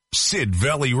Sid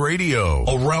Valley Radio,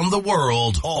 around the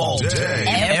world, all day,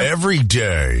 every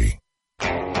day.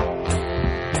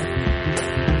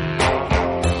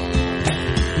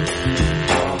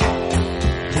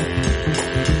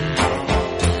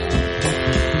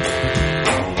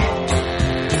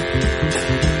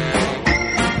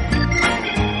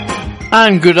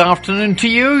 And good afternoon to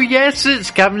you. Yes,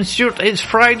 it's Gavin Stuart. It's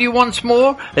Friday once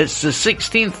more. It's the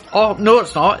 16th of... No,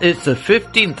 it's not. It's the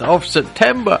 15th of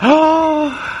September.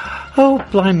 Oh,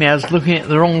 blimey, I was looking at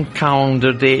the wrong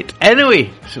calendar date. Anyway,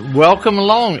 so welcome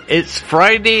along. It's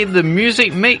Friday, the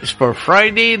music mix for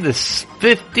Friday, the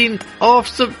 15th of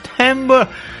September.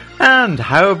 And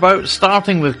how about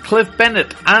starting with Cliff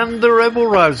Bennett and the Rebel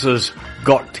Rousers?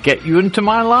 Got to Get You Into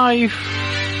My Life.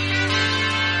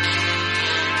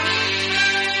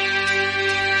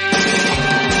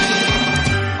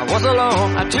 I was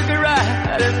alone, I took a ride,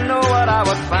 I didn't know what I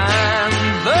would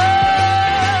find there.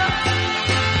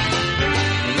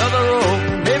 Another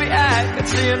road, maybe I could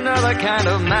see another kind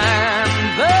of man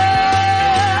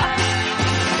there.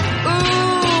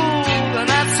 Ooh, and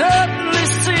I certainly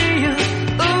see you.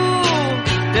 Ooh,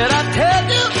 did I tell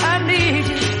you I need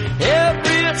you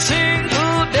every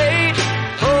single day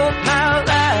of my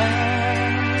life?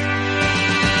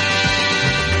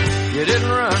 You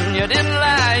didn't run, you didn't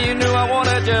lie, you knew I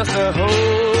wanted just to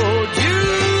hold you.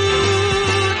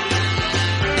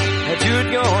 Had you had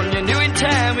gone, you knew in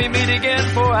time we'd meet again,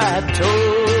 for I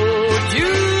told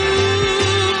you.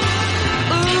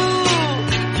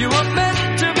 Ooh, you were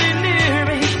meant to be near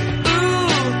me. Ooh,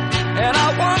 and I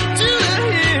want you to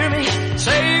hear me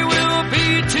say we'll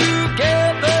be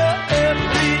together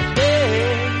every day.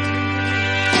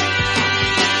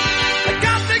 I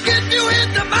got to get you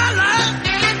into my life.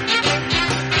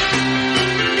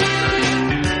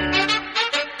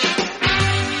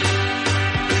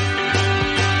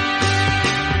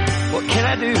 What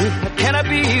can I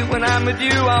be when I'm with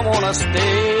you? I wanna stay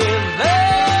there.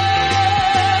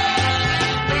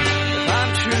 If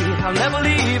I'm true, I'll never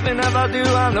leave, and if I do,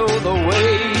 I know the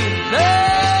way there.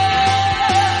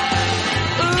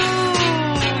 Ooh,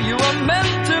 you were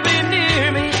meant to be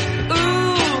near me.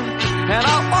 Ooh, and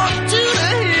I want you to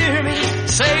hear me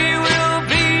say we'll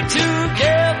be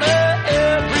together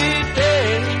every day.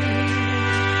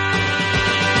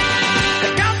 I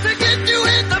got to get you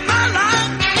into my life.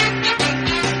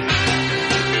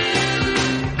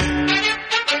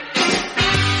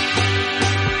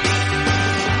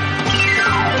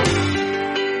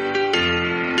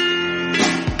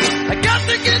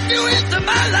 Get you into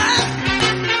my life.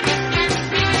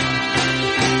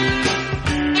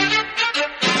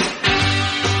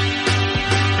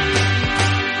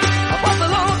 I was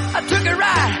alone, I took a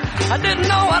ride, I didn't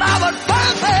know what I would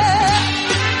find there.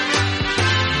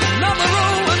 Another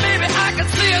road where maybe I could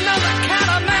see another kind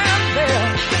of man there.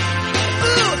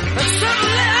 Ooh, and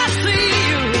suddenly I see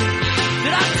you.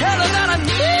 Did I tell her that I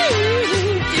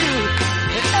need you?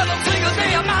 And every single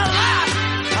day of my life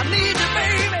I need you,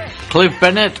 baby. Cliff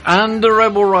Bennett and the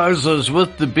Rebel Rousers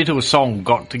with the Beatles song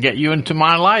Got to Get You Into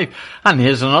My Life. And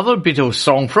here's another Beatles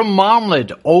song from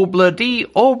Marmalade, Obla Dee,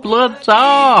 Obla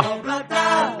Da. Obla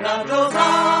da, la goes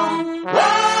on.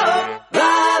 Whoa,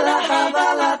 la la ha,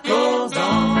 la goes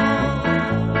on.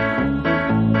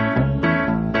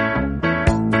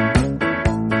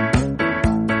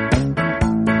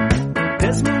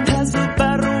 Desmond has a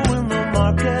battle in the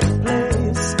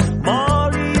marketplace.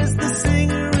 Molly is the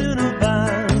singer in a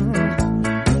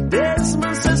band.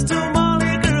 Desmond says to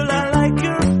Molly, girl, I like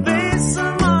your face.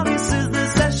 And Molly says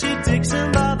this as she takes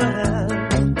him by the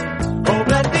hand.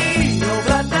 Obla dee,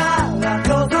 obla da, la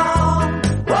goes on.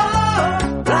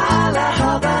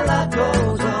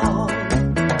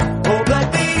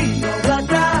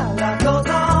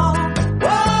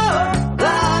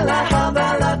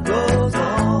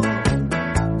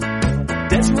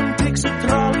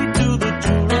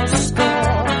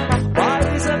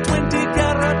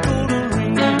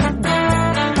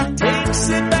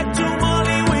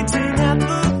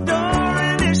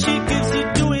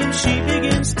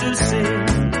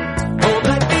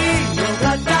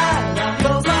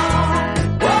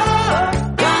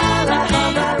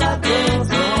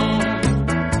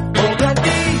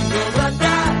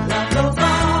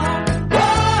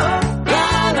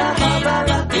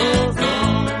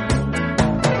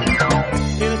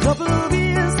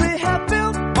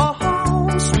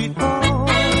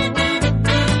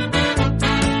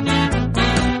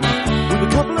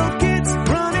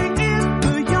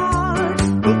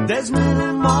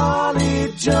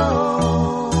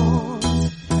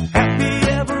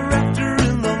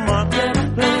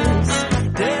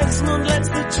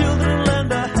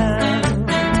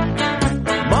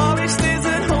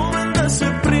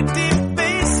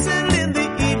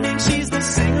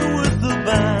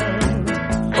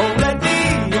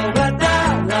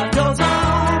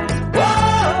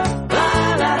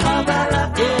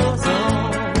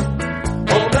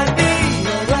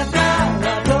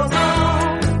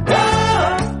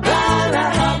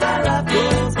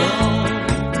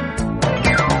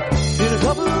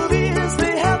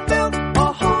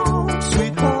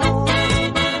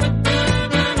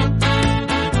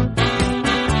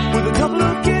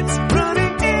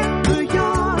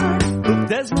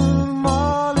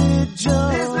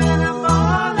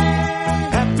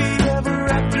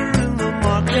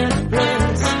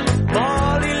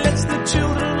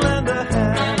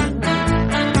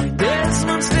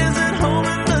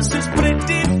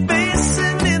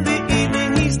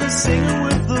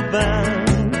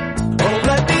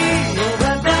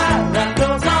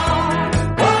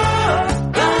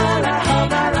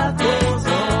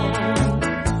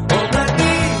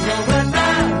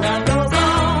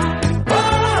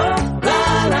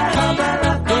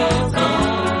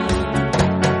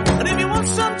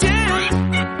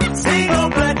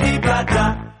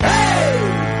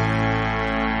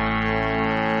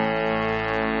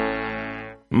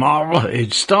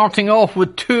 Marvellous. Starting off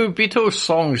with two Beatles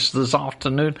songs this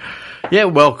afternoon. Yeah,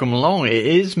 welcome along. It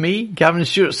is me, Gavin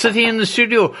Stuart, sitting in the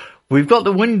studio. We've got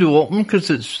the window open because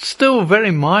it's still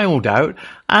very mild out,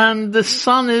 and the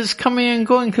sun is coming and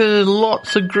going because there's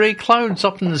lots of grey clouds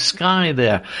up in the sky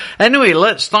there. Anyway,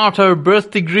 let's start our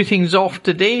birthday greetings off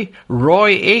today.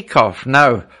 Roy Acuff,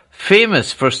 now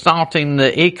famous for starting the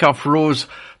Acuff Rose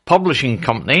Publishing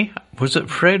Company. Was it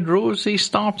Fred Rose he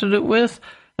started it with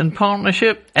in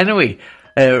partnership? Anyway,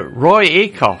 Roy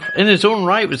Acuff, in his own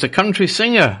right, was a country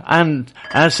singer, and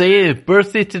I say his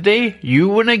birthday today, you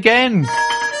win again.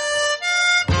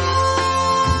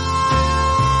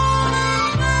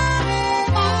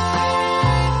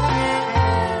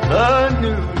 The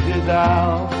news is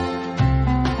out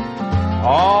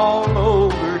all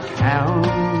over town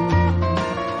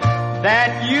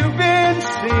that you've been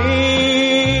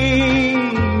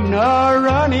seen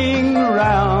running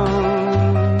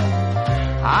around.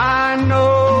 I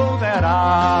know that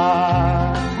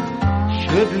I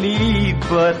should leave,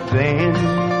 but then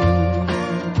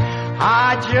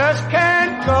I just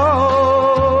can't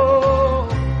go.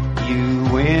 You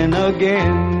win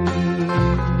again.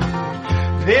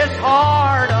 This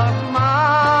heart of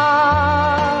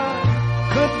mine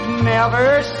could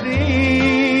never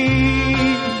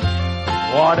see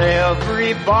what everybody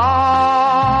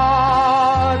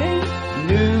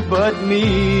knew but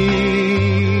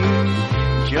me.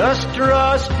 Just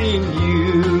trusting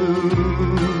you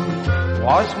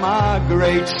was my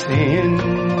great sin.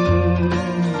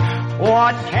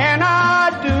 What can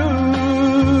I do?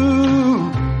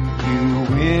 You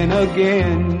win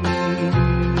again.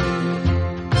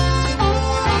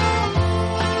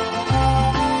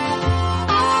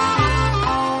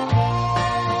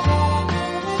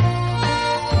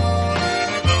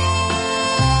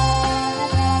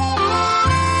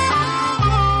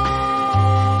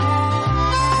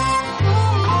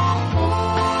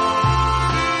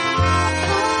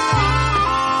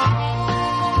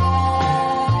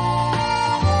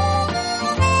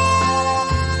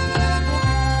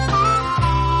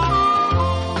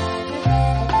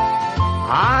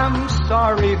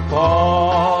 Sorry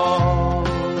for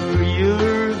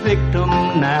your victim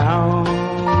now,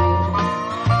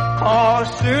 'cause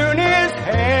soon his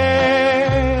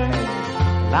head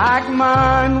like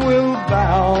mine will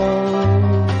bow.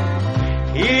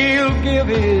 He'll give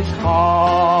his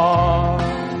heart,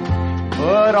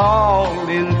 but all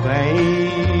in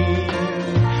vain.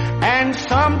 And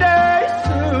someday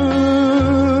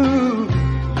soon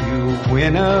you'll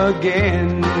win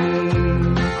again.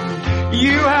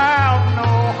 You have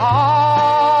no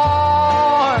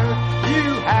heart,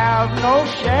 you have no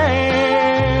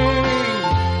shame.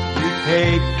 You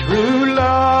take true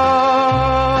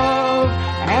love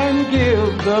and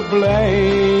give the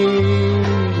blame.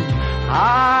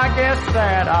 I guess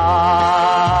that I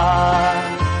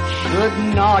should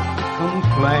not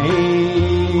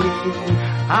complain.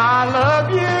 I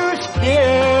love you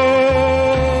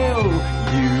still,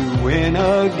 you win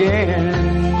again.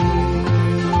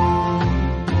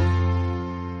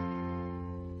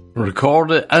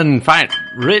 Recorded, in fact,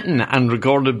 written and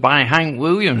recorded by Hank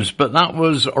Williams, but that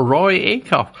was Roy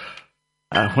Acuff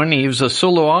when he was a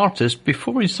solo artist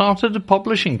before he started a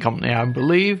publishing company, I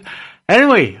believe.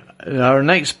 Anyway, our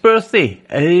next birthday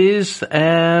is,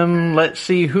 let's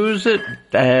see, who's it?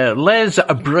 Les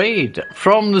Braid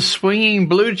from the Swinging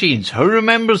Blue Jeans. Who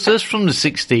remembers this from the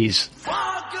 60s?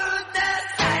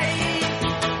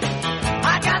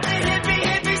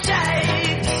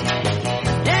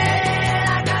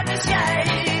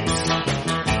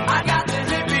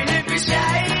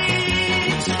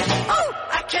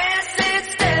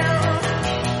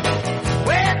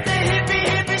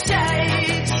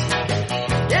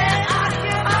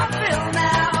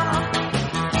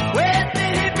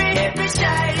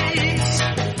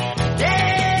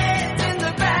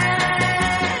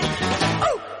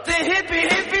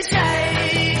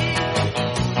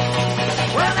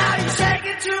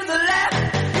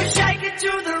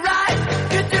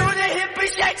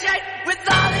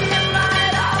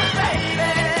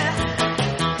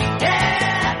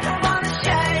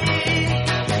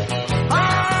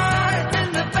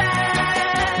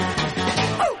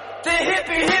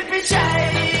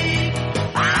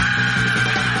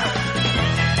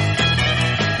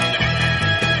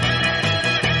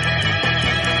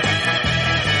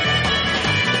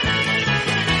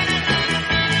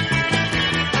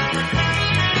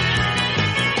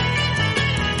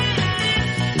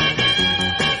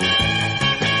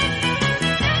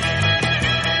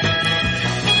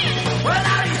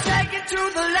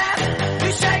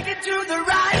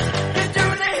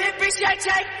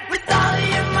 Shake with all of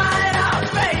your might, oh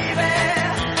baby.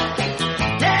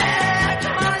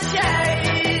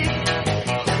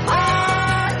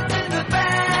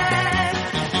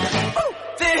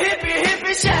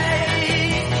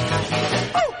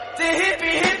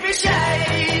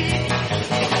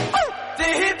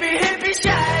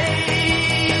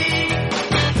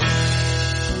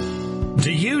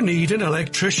 need an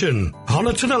electrician?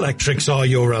 Honiton Electrics are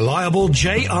your reliable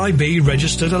JIB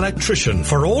registered electrician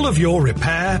for all of your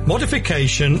repair,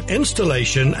 modification,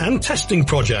 installation and testing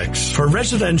projects for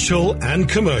residential and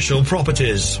commercial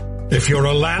properties. If you're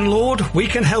a landlord, we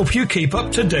can help you keep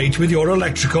up to date with your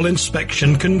electrical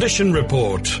inspection condition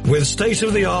report. With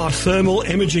state-of-the-art thermal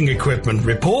imaging equipment,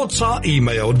 reports are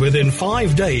emailed within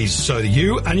 5 days so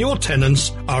you and your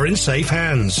tenants are in safe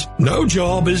hands. No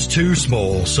job is too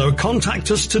small, so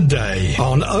contact us today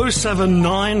on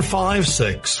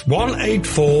 07956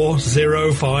 184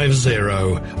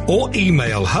 050 or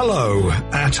email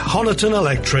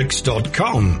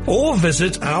hello@honitonelectrics.com or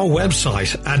visit our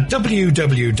website at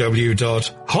www.honitonelectrics.com.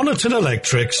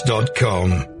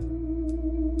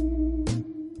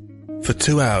 For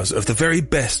 2 hours of the very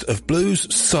best of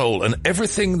blues, soul and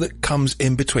everything that comes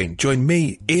in between, join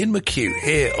me, Ian McHugh,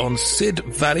 here on Sid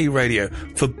Valley Radio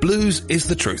for Blues is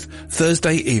the Truth,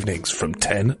 Thursday evenings from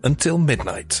 10 until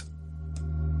midnight.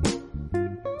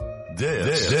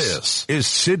 This is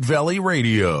Sid Valley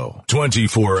Radio,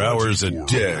 24 hours a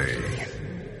day.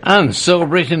 And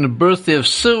celebrating the birthday of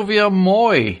Sylvia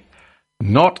Moy.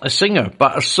 Not a singer,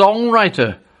 but a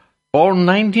songwriter. Born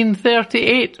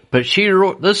 1938, but she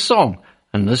wrote this song,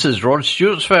 and this is Rod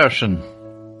Stewart's version.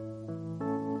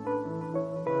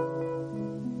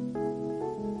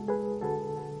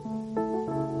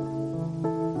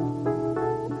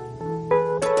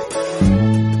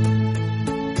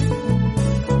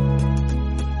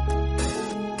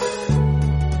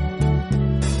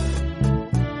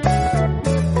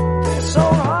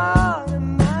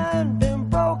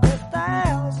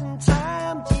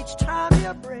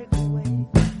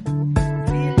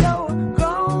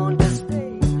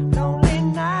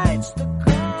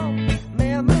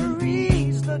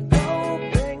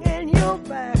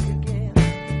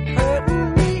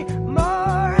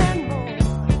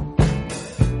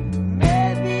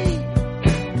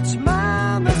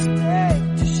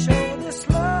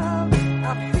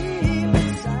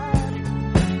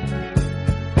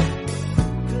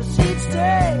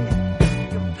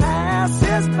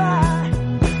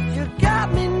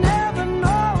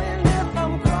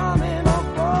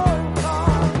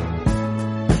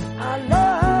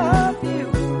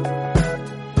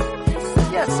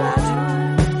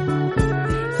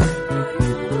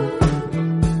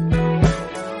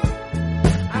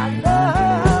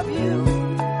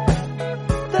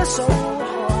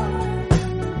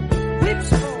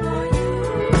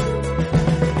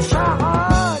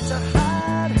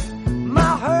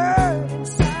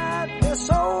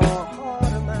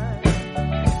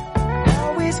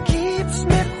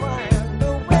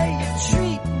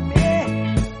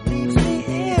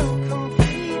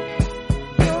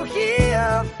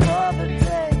 For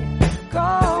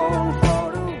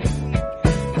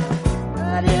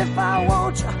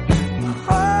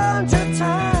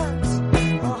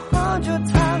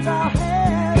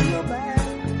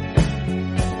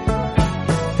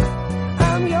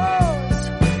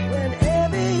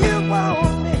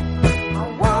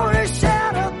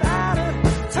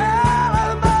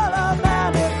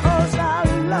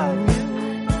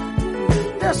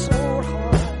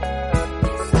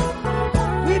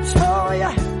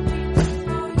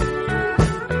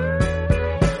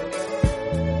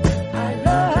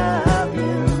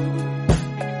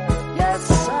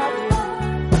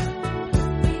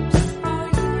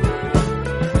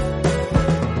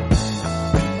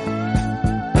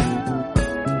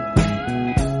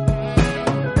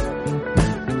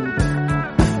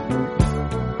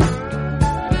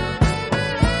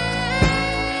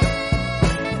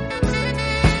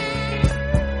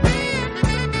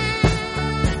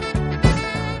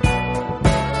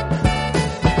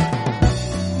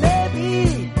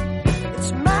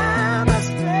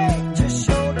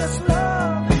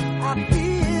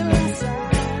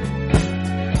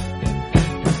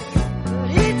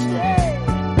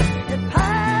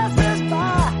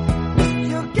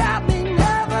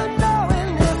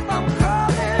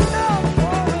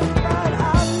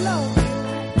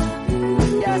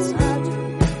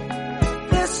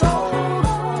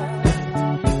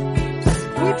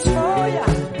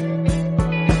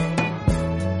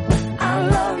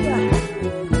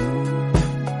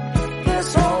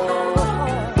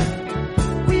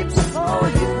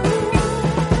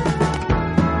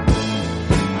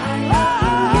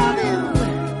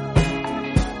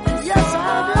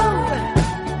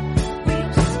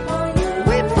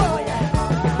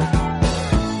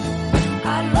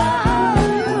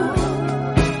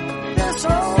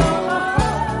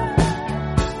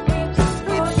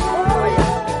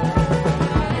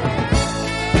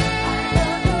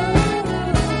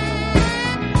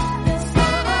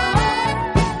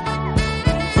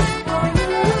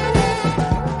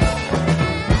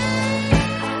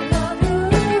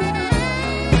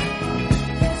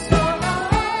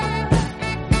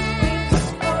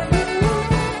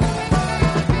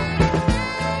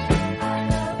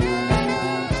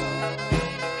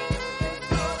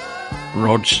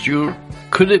Rod Stewart,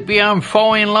 Could It Be I'm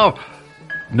Falling in Love?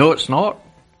 No, it's not.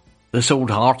 This Old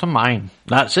Heart of Mine.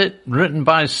 That's it, written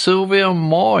by Sylvia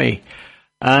Moy.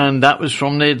 And that was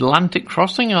from the Atlantic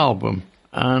Crossing album.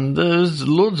 And there's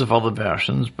loads of other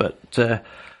versions, but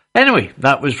anyway,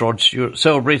 that was Rod Stewart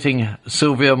celebrating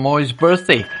Sylvia Moy's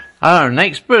birthday. Our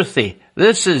next birthday,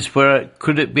 this is where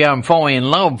Could It Be I'm Falling in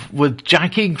Love with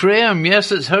Jackie Graham.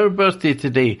 Yes, it's her birthday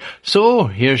today. So,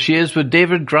 here she is with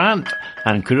David Grant.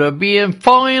 And Could It Be I'm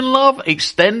Falling in Love?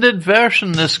 Extended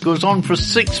version. This goes on for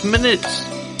 6 minutes.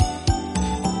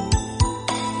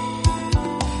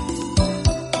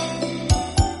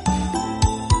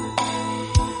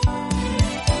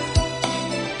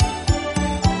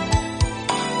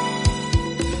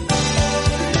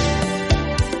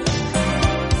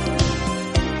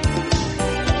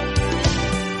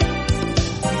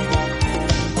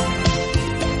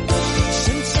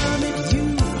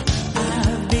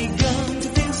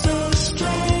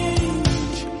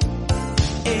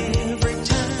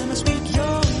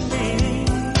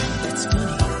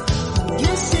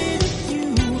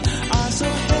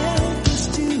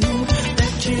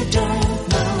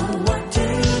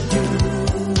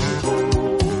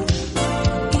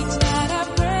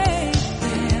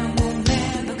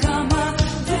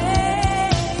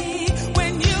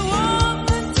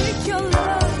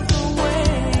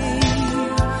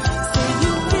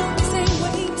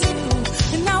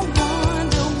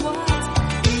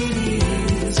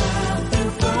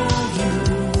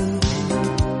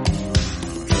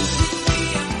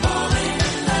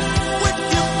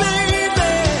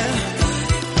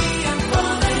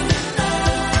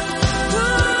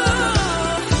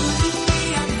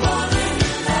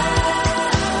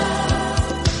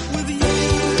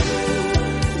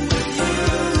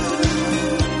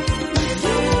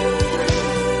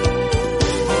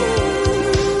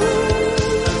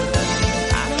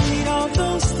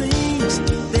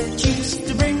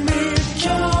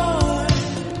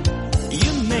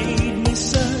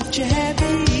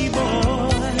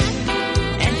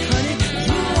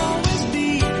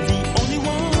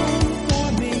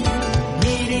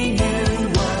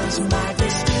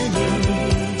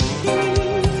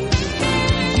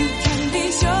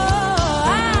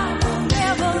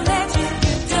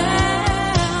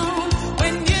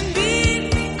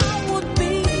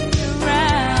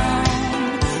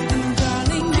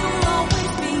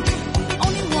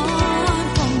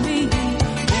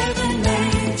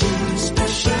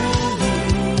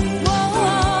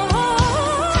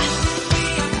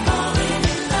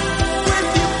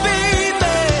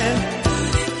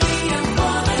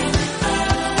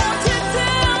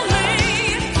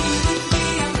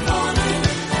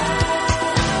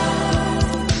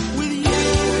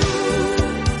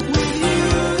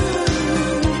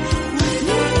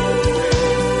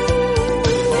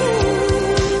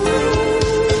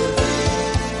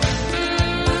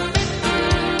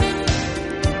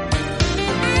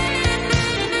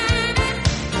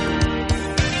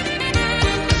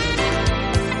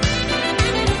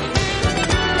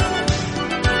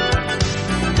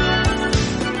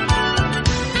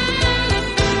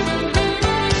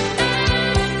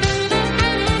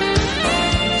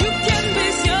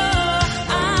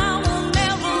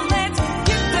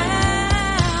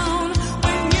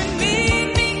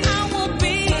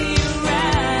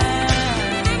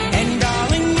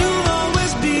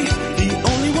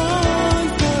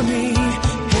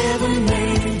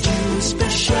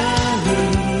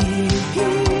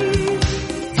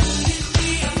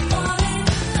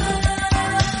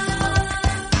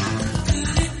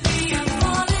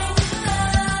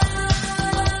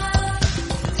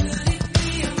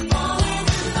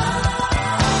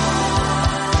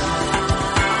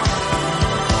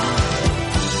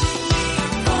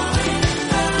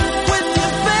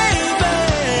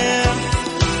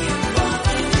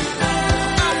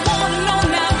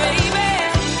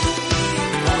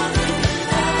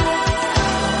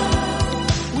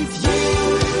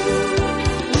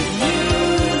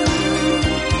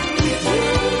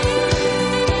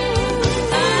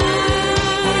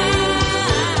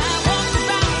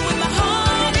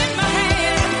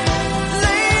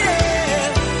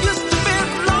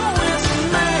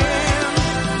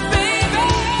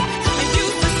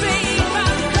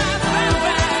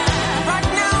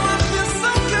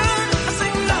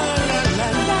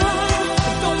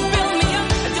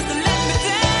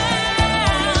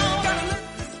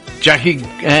 Jackie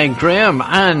Graham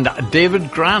and David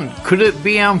Grant. Could It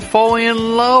Be I'm Falling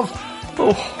in Love?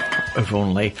 Oh, if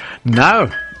only.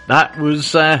 Now, that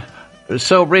was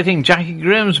celebrating Jackie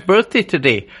Graham's birthday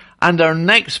today. And our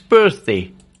next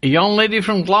birthday a young lady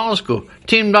from Glasgow,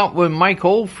 teamed up with Mike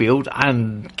Oldfield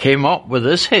and came up with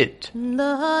this hit.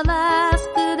 The last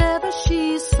that ever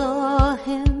she saw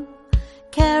him,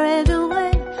 carried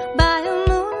away by a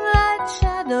moonlight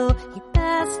shadow, he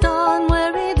passed on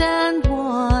worried and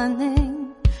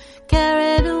warning,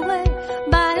 carried away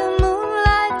by a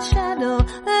moonlight shadow,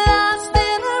 lost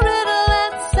in a riddle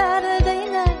that Saturday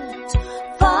night,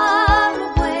 far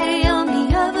away on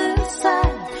the other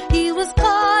side. He was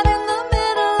caught in the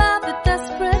middle of a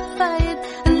desperate fight,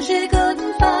 and she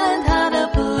couldn't find how to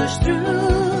push through.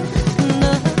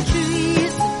 The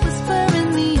trees whisper in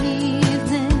the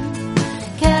evening,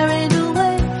 carried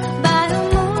away by a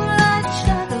moonlight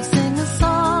shadow, sing a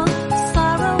song of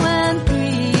sorrow and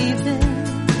grieving,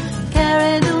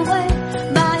 carried away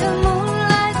by a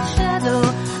moonlight shadow.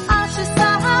 All she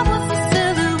saw was the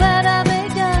silhouette of a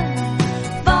gun,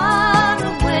 far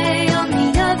away on the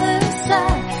other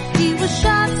side. He was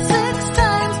shot 6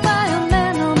 times by a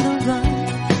man on the run.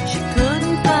 She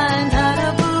couldn't find how to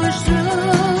push through.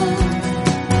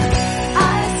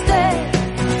 I stay,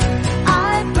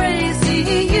 I pray, see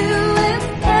you in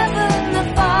heaven or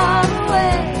far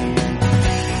away.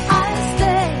 I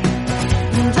stay,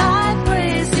 and I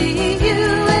pray, see you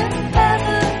in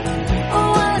heaven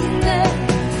one day.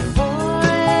 4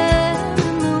 a.m.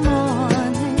 in the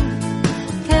morning,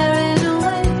 carried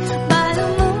away by the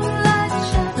moonlight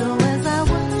shadow, as I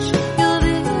watch your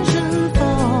vision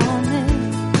forming,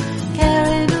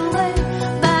 carried away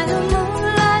by the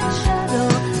moonlight shadow.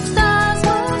 Stars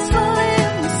were swirling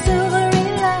in the silvery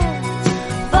light,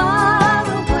 far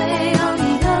away on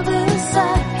the other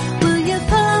side. Will you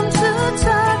come to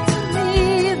talk to me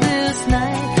this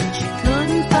night? She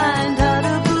couldn't find how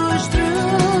to push through.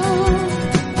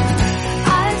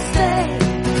 I say,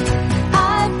 I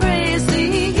pray,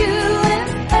 see you in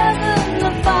heaven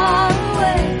or far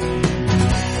away.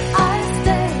 I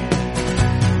stay,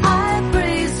 I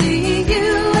pray, see you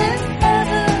in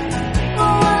heaven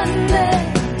one day.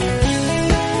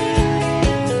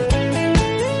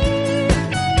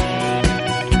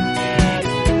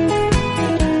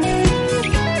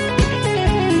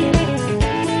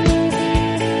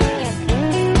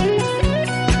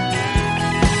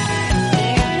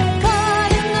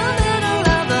 Caught in the middle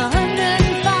of 100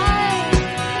 fires.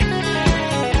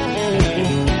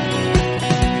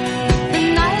 The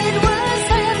night was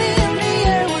heavy and the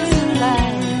air was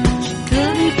alive. She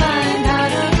couldn't find how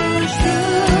to push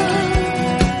through.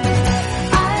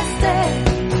 I stay,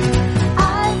 I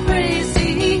pray,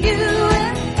 see you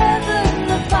in heaven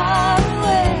or far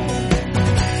away.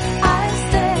 I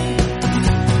stay,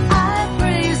 I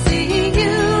pray, see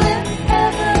you in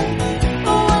heaven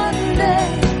one day.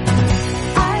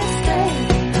 I stay,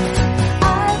 I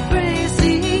pray,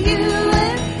 see you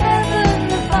in heaven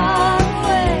or far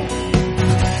away.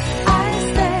 I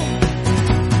stay,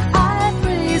 I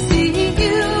pray, see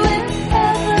you in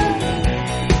heaven,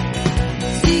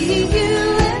 see you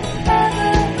in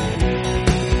heaven,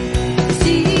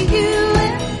 see you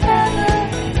in heaven.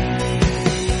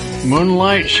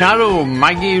 Moonlight Shadow,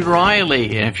 Maggie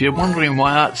Riley. If you're wondering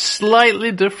why that's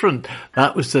slightly different,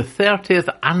 that was the 30th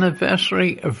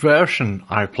anniversary version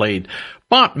I played.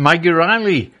 But Maggie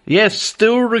Riley, yes,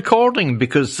 still recording,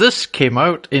 because this came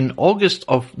out in August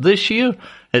of this year.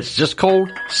 It's just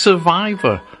called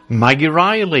Survivor. Maggie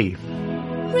Riley.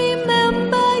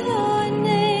 Remember your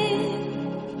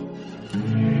name.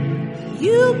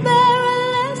 You bear a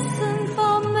lesson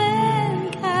for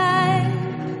mankind.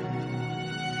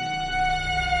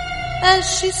 As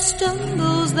she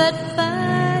stumbles that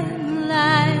fine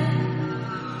line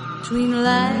between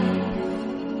life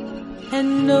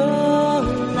and no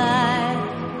life,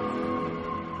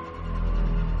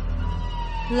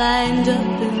 lined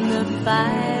up in the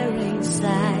firing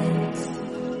sights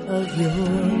of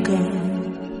your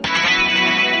gun.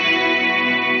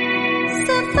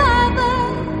 Survivor,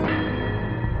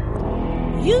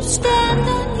 you stand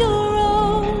on your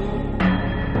own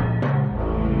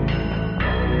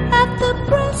at the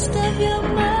breast of your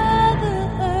mother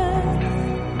earth,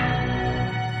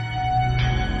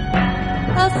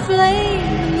 a flame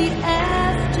in the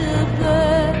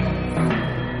afterbirth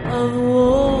of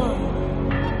war.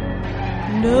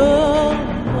 No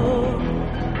more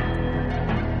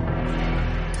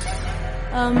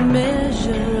a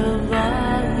measure of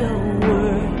all your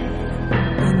worth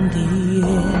in the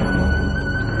end.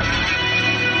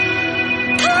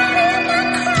 Caught in the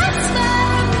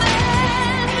crossfire,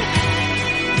 man.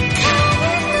 Caught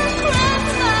in the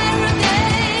crossfire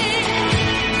again.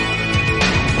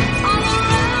 All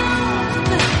around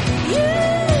you.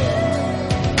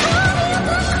 Caught in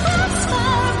the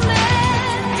crossfire,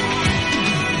 man.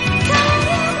 Caught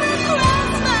in the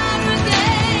crossfire.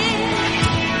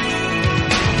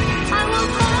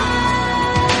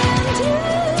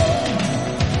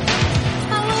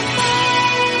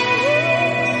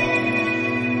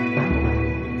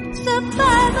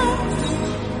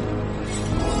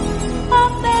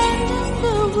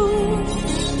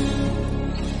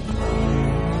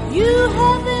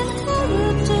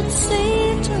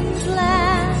 Satan's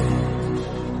land,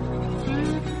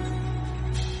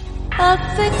 a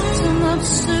victim of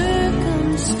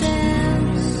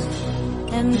circumstance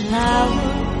and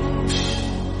power,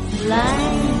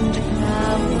 blind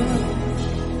power,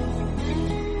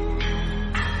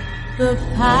 the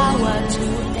power to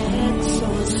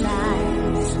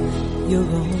exorcise your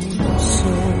own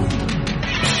soul.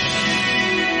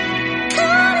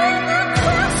 Caught in the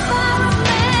crossfire of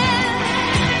man,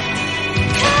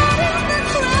 caught in the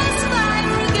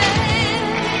crossfire again,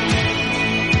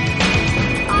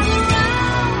 all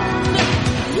around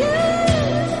you.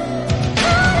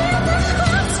 Caught in the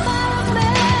crossfire of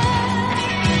man,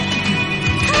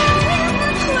 caught in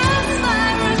the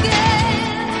crossfire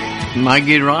again.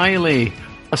 Maggie Riley.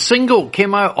 A single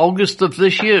came out August of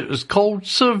this year. It was called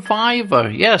Survivor.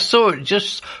 Yes, so it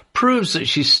just proves that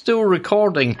she's still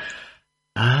recording.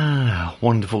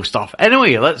 Wonderful stuff.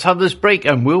 Anyway, let's have this break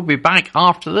and we'll be back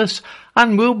after this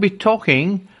and we'll be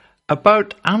talking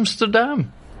about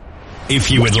Amsterdam.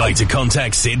 If you would like to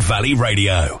contact Sid Valley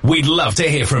Radio, we'd love to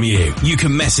hear from you. You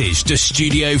can message the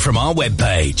studio from our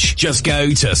webpage. Just go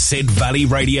to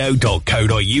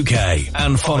sidvalleyradio.co.uk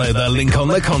and follow the link on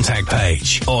the contact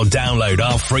page or download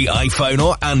our free iPhone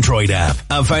or Android app,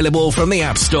 available from the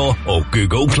App Store or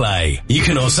Google Play. You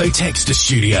can also text the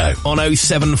studio on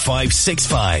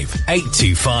 07565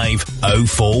 825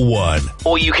 041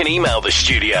 or you can email the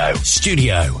studio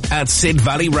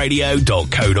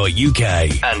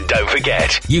 @sidvalleyradio.co.uk. And don't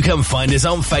forget, you can find us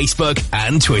on Facebook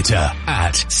and Twitter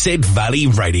 @Sid Valley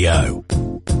Radio.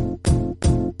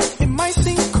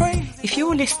 If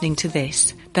you're listening to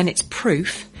this, then it's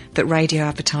proof that radio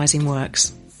advertising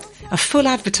works. A full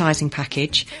advertising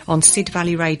package on Sid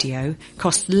Valley Radio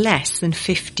costs less than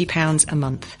 £50 a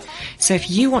month. So if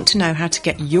you want to know how to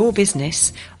get your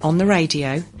business on the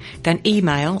radio, then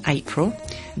email April.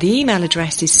 The email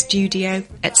address is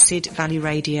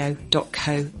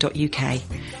studio@sidvalleyradio.co.uk.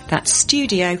 That's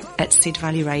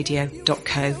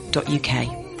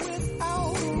studio@sidvalleyradio.co.uk.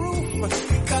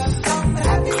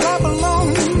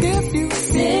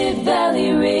 Sid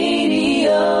Valley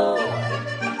Radio.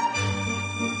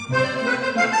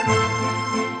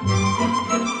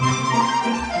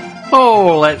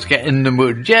 Oh, let's get in the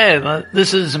mood. Yeah,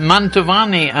 this is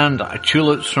Mantovani and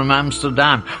Tulips from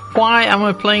Amsterdam. Why am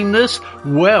I playing this?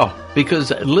 Well,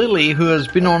 because Lily, who has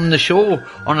been on the show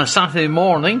on a Saturday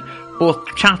morning,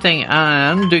 both chatting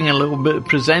and doing a little bit of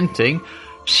presenting,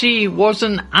 she was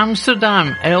in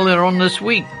Amsterdam earlier on this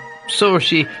week. So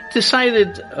she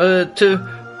decided to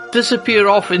disappear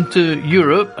off into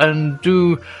Europe and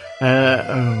do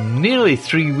nearly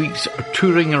 3 weeks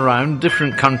touring around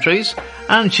different countries,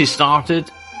 and she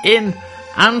started in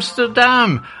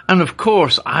Amsterdam. And of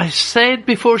course, I said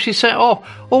before she said, oh,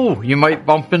 you might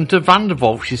bump into Van der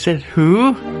Wolf. She said,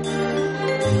 who?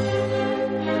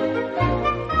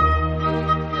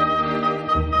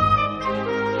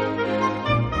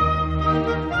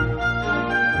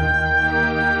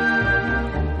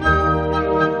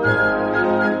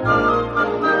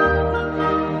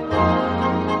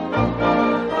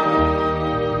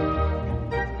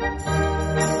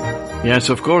 Yes,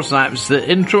 of course, that's the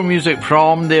intro music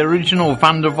from the original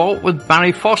Van der Vault with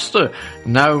Barry Foster.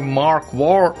 Now Mark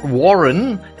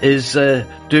Warren is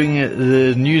doing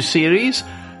the new series,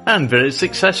 and very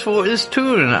successful at his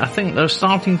tour, and I think they're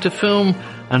starting to film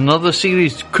another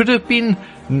series. Could have been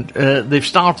they've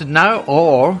started now,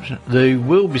 or they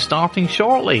will be starting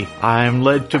shortly, I am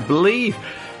led to believe.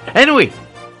 Anyway,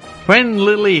 when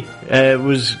Lily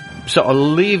was sort of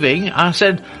leaving, I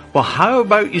said, well, how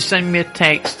about you send me a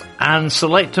text and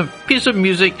select a piece of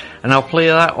music, and I'll play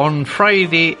that on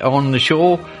Friday on the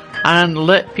show and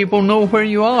let people know where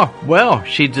you are. Well,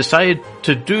 she decided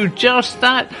to do just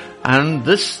that, and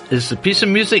this is the piece of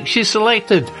music she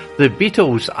selected, the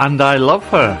Beatles, and I Love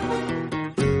Her.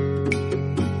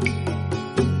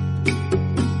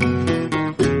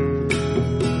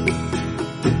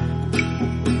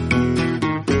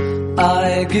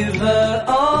 I give her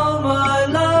all my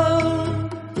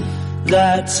love,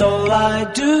 that's all I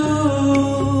do.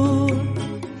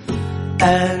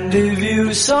 And if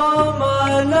you saw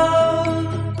my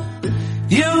love,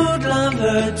 you'd love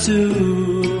her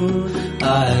too.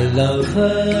 I love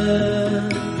her.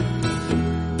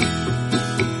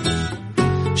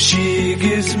 She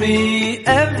gives me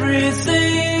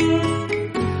everything,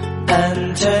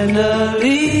 and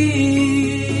tenderly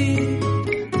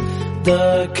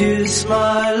the kiss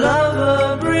my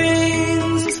lover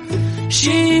brings,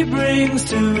 she brings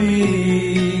to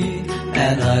me,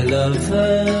 and I love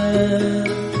her.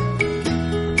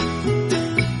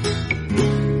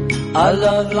 A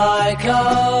love like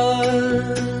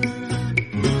ours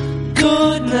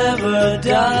could never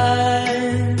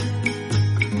die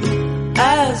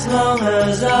as long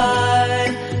as I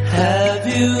have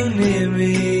you near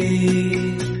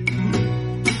me.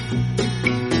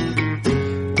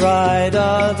 Bright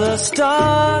are the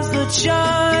stars that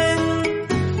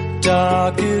shine,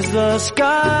 dark is the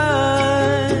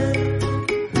sky.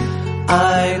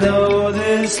 I know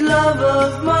this love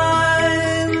of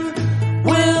mine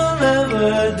will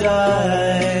never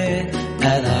die,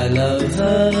 and I love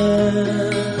her.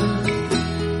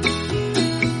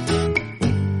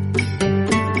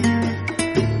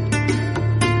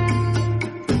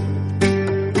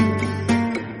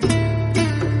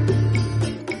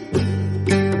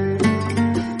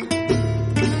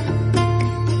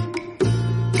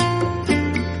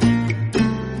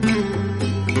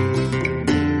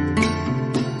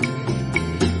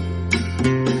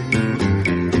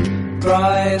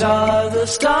 Bright are the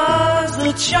stars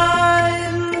that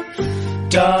shine,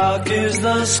 dark is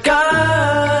the sky.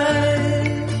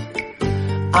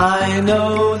 I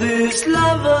know this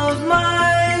love of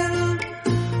mine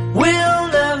will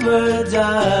never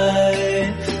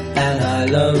die, and I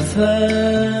love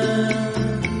her.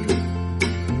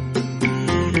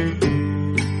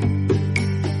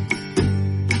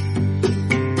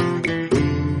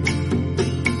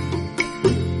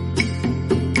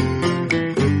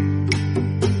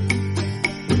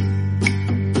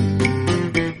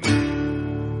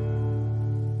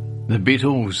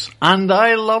 Beatles, and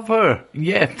I Love Her,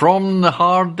 yeah, from the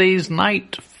Hard Day's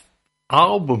Night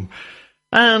album.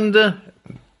 And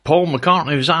Paul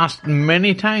McCartney was asked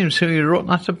many times who he wrote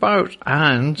that about,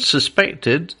 and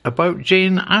suspected about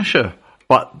Jane Asher,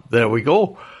 but there we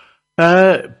go.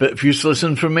 Bit of useless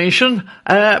information,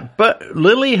 but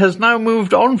Lily has now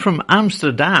moved on from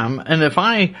Amsterdam, and if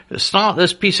I start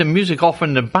this piece of music off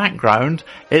in the background,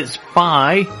 it's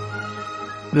by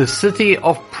the City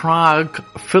of Prague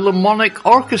Philharmonic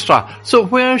Orchestra. So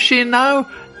where is she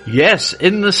now? Yes,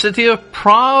 in the city of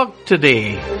Prague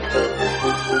today.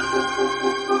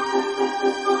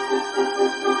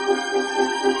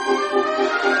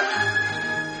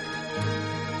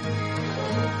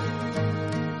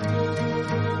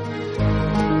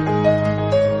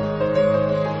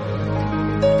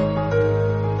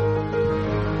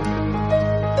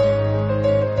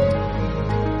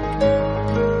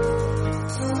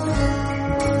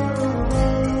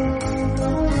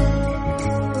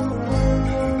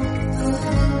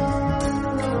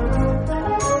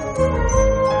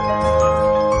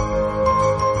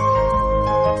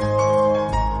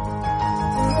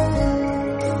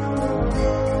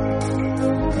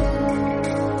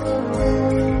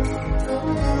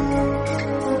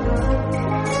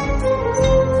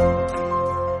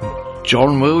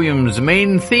 John Williams'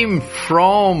 main theme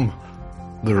from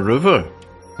the river.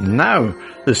 Now,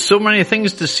 there's so many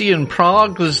things to see in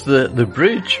Prague. There's the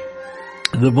bridge.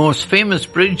 The most famous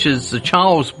bridge is the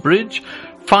Charles Bridge,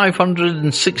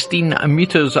 516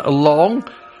 metres long,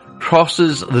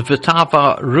 crosses the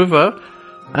Vltava River,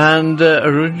 and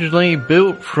originally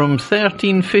built from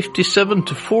 1357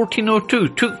 to 1402.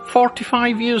 Took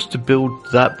 45 years to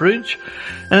build that bridge,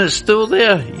 and it's still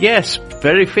there. Yes,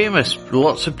 very famous.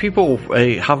 Lots of people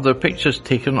have their pictures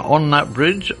taken on that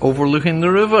bridge overlooking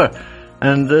the river.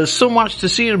 And there's so much to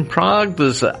see in Prague.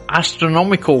 There's an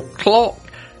astronomical clock,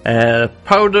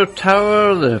 Powder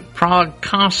Tower, the Prague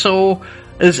Castle.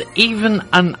 There's even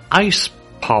an ice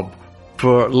pub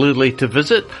for Lily to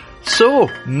visit. So,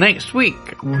 next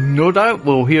week, no doubt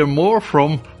we'll hear more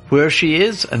from where she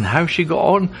is and how she got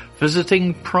on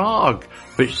visiting Prague.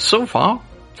 Which so far,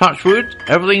 touch wood,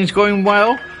 everything's going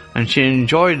well, and she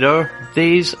enjoyed her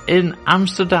days in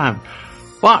Amsterdam.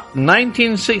 But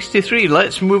 1963,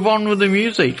 let's move on with the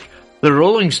music. The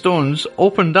Rolling Stones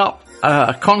opened up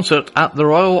a concert at the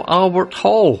Royal Albert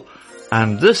Hall,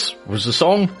 and this was the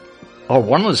song, or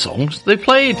one of the songs, they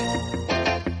played.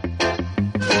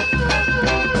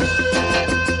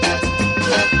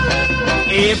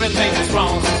 Everything is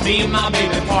wrong since me and my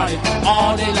baby parted.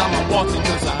 All day long I'm walking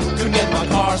cause I couldn't get my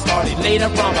car started. Later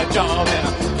from a job and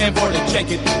I can't afford to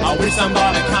check it. I wish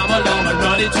somebody come along and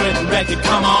run into it and wreck it.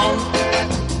 Come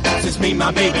on, since me and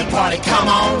my baby parted. Come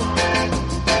on,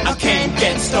 I can't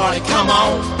get started. Come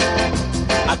on,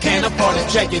 I can't afford to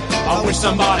check it. I wish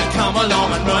somebody come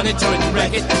along and run into it and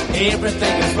wreck it.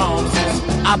 Everything is wrong since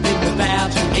I've been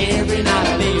without you. Every night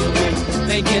I lay awake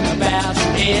thinking about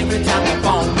you. Every time the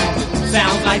phone rings it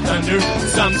sounds like thunder.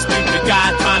 Some stupid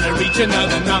guy trying to reach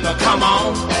another number. Come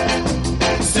on,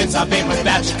 since I've been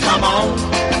without you. Come on,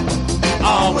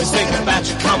 always thinking about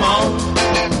you. Come on,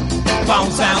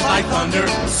 phone sounds like thunder.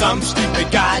 Some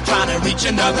stupid guy trying to reach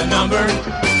another number.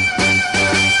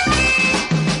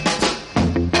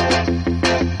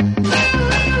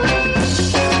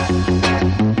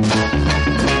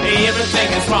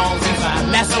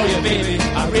 baby,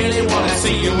 I really wanna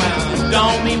see you. And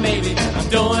don't mean maybe, I'm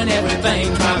doing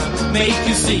everything trying to make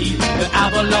you see that I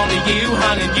belong to you,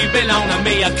 honey, you belong to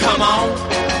me. Come on,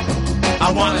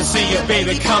 I wanna see you,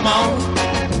 baby, come on.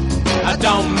 I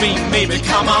don't mean maybe,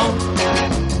 come on.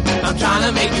 I'm trying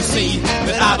to make you see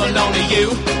that I belong to you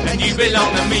and you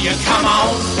belong to me. Come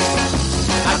on,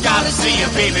 I gotta see you,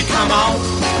 baby, come on.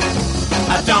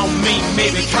 I don't mean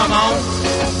maybe, come on.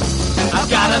 I've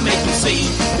gotta make you see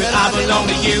that I belong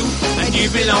to you and you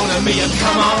belong to me.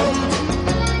 Come on,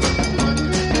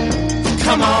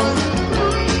 come on,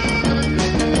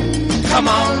 come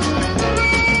on,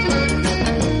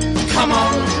 come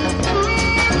on.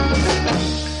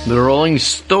 The Rolling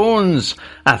Stones.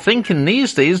 I think in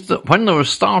these days that when they were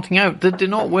starting out, they did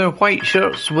not wear white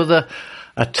shirts with a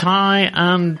tie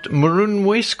and maroon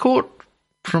waistcoat.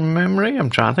 From memory, I'm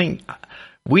trying to think.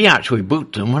 We actually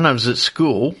booked them when I was at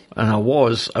school, and I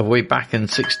was way back in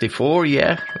 64,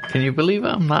 yeah. Can you believe it?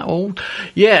 I'm that old.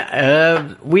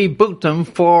 Yeah, we booked them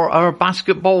for our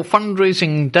basketball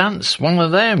fundraising dance, one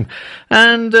of them.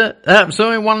 And that was the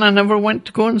only one I never went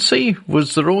to go and see,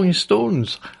 was the Rolling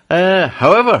Stones.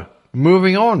 However,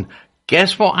 moving on,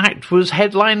 guess what act was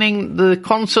headlining the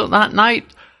concert that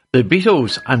night? The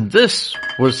Beatles, and this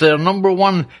was their number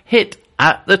one hit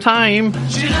at the time.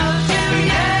 She loves you,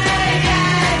 yeah.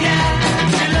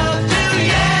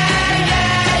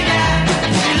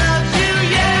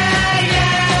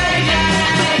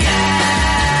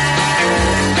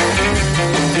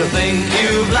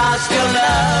 Lost your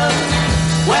love.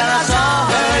 Well, I saw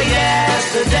her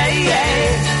yesterday.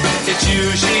 It's you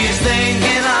she's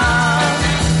thinking of,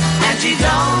 and she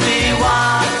told me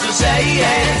what to say.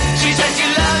 She said she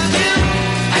loves you,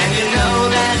 and you know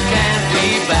that can't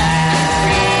be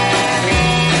bad.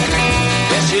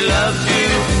 Yes, she loves you,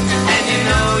 and you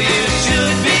know you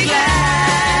should be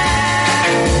glad.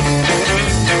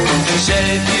 She said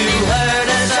if you hurt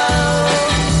her so,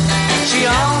 she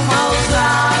almost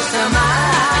lost her mind.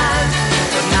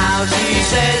 She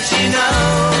says she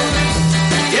knows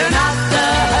you're not the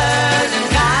hurting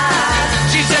kind.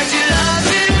 She says she loves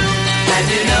you, and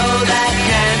you know that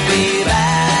can't be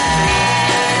bad.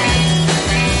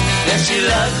 Yes, she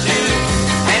loves you,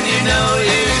 and you know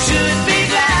you should be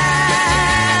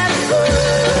glad.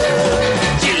 Ooh.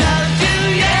 She loves you,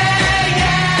 yeah,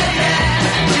 yeah, yeah.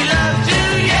 She loves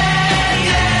you, yeah,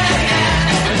 yeah,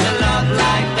 yeah. With a love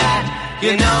like that,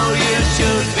 you know you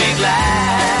should be glad.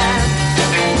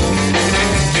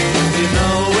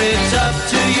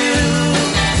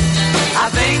 I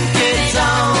think it's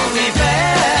only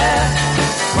fair.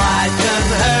 Pride can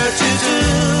hurt you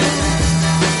too.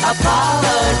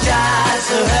 Apologize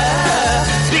to her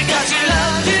because she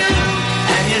loves you,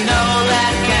 and you know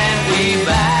that can't be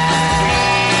bad.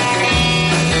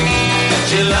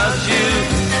 She loves you,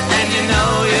 and you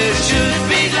know you should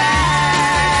be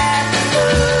glad.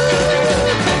 Ooh.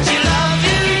 She loves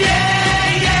you,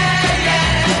 yeah, yeah,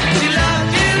 yeah. She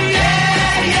loves you,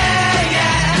 yeah, yeah,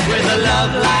 yeah. With a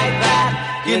love like that,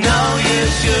 you know you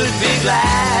should be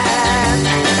glad.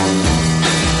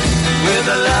 With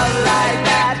a love like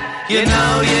that, you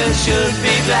know you should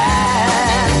be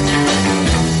glad.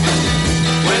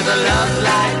 With a love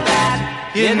like that,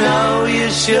 you know you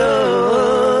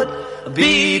should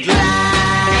be glad.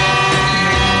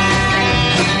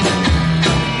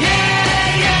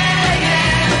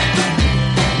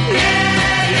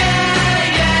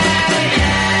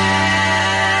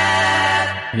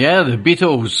 Yeah, the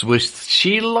Beatles with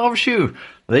She Loves You.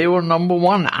 They were number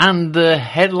one and the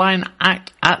headline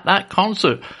act at that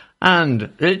concert. And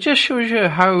it just shows you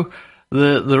how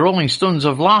the Rolling Stones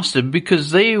have lasted, because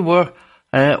they were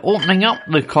opening up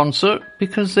the concert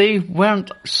because they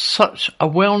weren't such a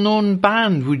well-known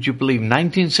band, would you believe?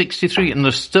 1963, and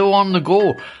they're still on the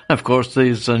go. And of course,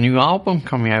 there's a new album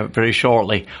coming out very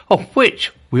shortly, of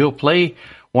which we'll play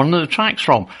one of the tracks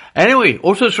from. Anyway,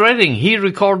 Otis Redding, he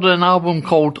recorded an album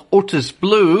called Otis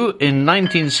Blue in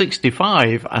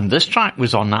 1965, and this track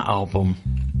was on that album.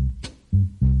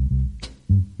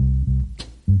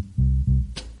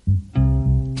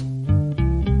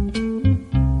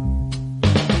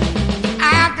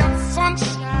 I got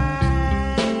sunshine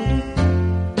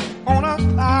on a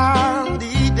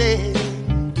cloudy day,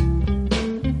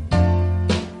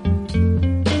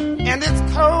 and it's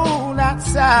cold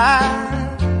outside.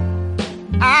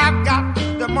 I've got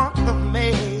the month of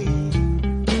May.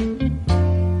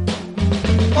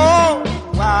 Oh,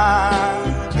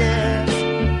 I guess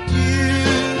you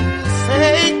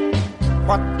say,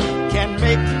 what can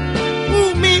make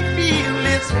me feel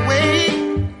this way?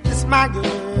 It's my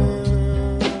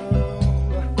girl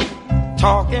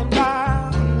talking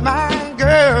about my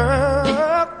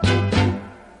girl.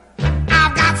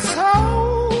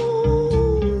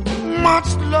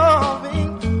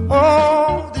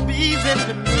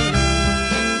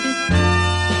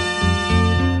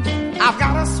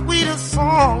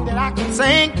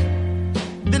 sing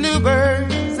the new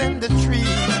birds in the trees.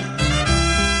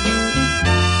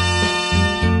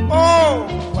 Oh,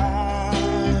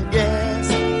 I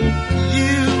guess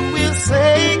you will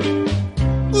say,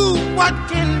 ooh, what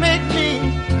can make me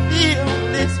feel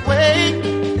this way?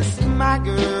 It's my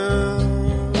girl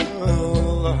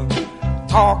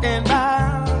talking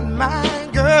about my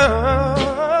girl.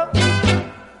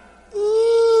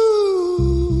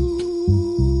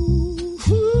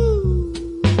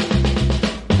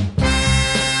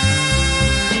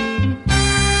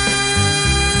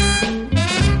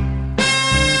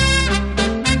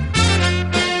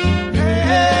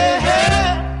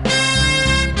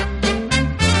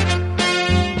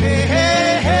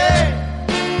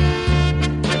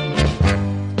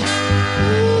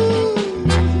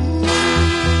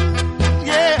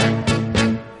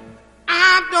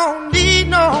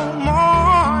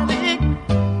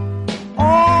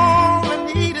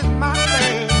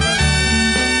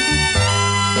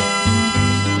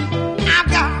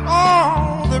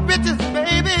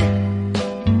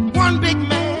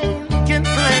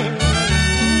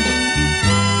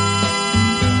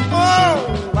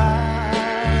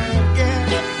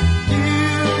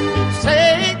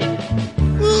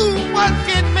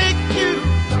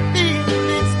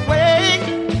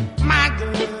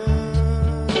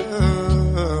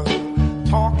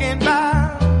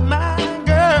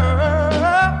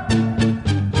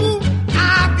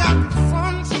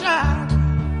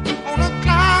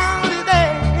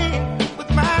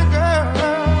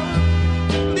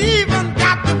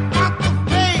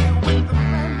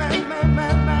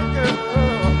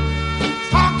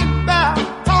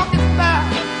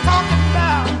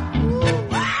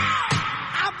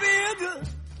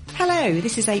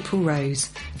 This is April Rose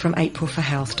from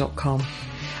aprilforhealth.com.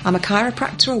 I'm a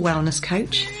chiropractor, a wellness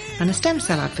coach and a stem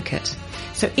cell advocate.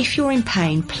 So if you're in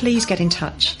pain, please get in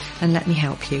touch and let me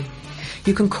help you.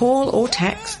 You can call or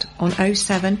text on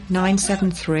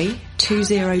 07973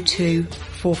 202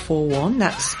 441.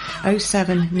 That's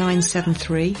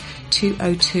 07973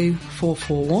 202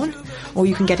 441. Or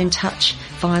you can get in touch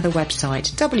via the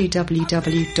website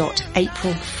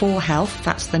www.april4health,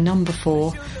 that's the number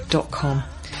 4.com.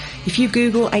 If you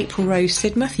Google April Rose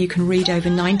Sidmouth, you can read over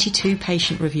 92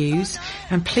 patient reviews.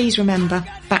 And please remember,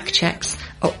 back checks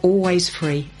are always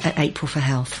free at April for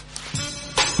Health.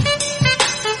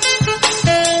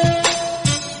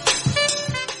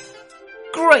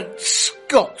 Great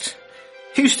Scott!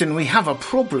 Houston, we have a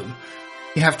problem.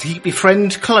 You have to keep your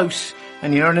friends close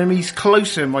and your enemies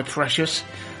closer, my precious.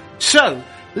 So,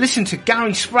 listen to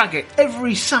Gary Spraggett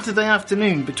every Saturday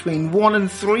afternoon between 1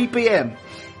 and 3 p.m.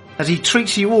 as he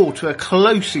treats you all to a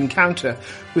close encounter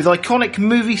with iconic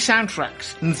movie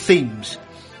soundtracks and themes.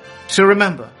 So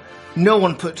remember, no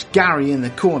one puts Gary in the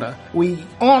corner. We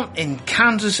aren't in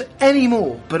Kansas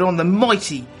anymore, but on the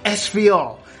mighty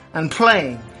SVR and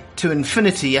playing to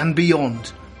infinity and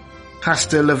beyond.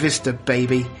 Hasta la vista,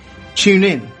 baby. Tune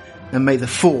in and may the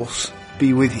force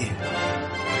be with you.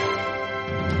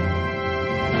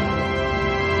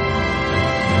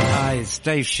 It's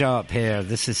Dave Sharp here.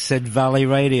 This is Sid Valley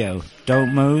Radio.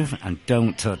 Don't move and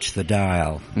don't touch the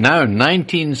dial. Now,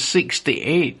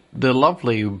 1968, the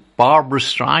lovely Barbra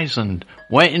Streisand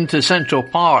went into Central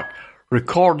Park,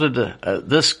 recorded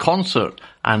this concert,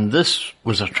 and this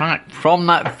was a track from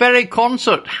that very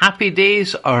concert. Happy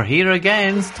Days Are Here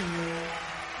Again.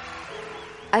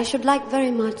 I should like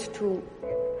very much to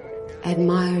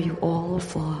admire you all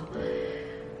for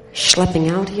schlepping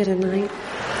out here tonight.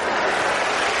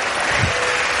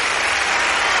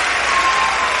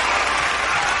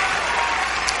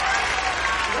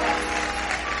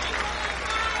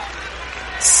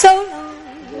 So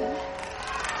long,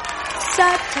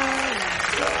 sad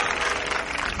times,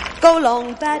 go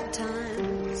long bad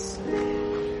times.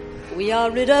 We are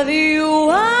rid of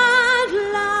you at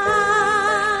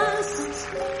last.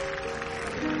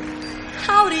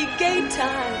 Howdy gay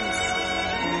times,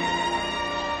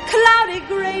 cloudy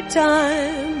grey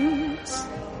times.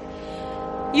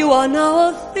 You are now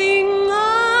a thing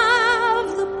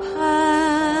of the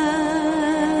past.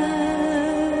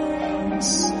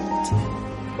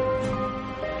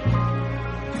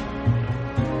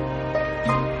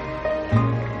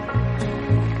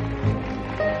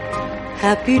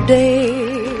 Happy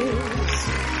days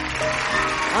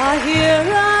are here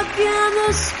again,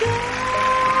 the skies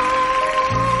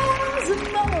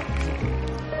above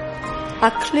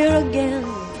are clear again.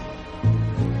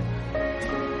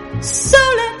 So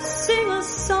let's sing a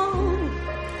song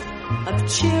of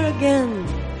cheer again.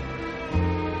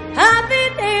 Happy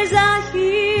days are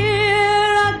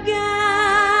here again.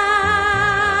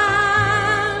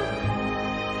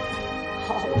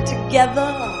 All together.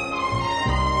 together.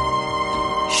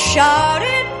 Shout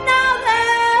it now,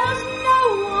 there's no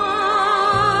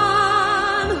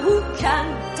one who can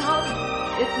doubt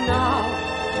it now.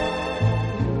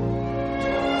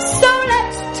 So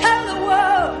let's tell the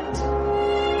world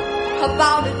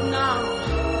about it now.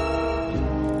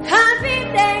 Happy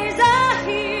days are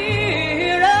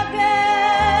here again.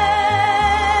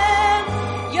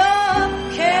 Your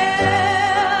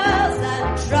cares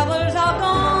and troubles are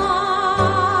gone.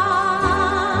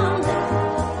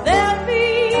 There'll be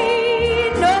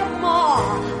no more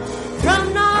from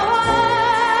now on.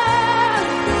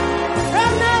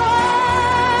 From now on,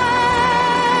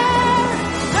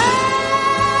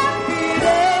 happy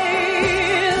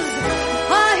days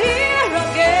are here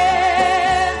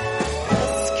again.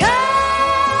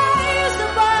 Skies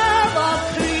above are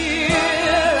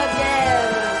clear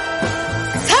again.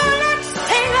 So let's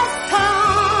sing a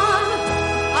song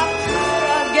of cheer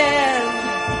again.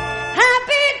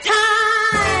 Happy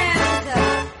times,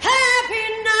 happy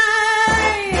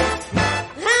nights,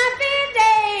 happy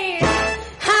days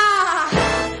are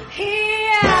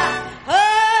here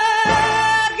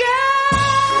again.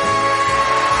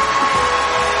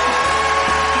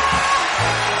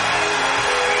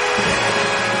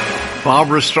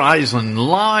 Barbara Streisand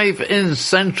live in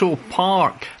Central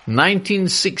Park,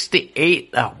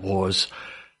 1968 that was,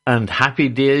 and Happy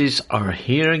Days are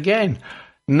here again.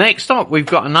 Next up, we've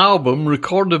got an album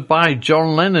recorded by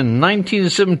John Lennon,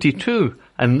 1972,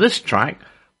 and this track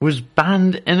was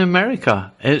banned in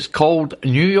America. It's called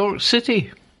New York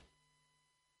City.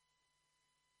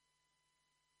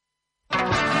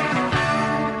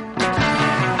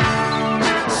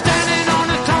 Standing on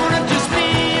the corner, just me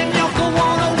and Yoko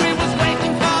Ono, we was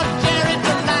waiting for Jerry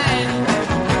to land.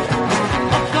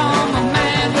 Up come a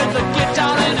man with a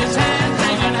guitar in his hand,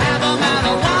 singing "Have a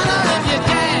marijuana if you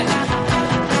can."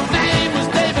 Name was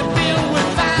David Beale, we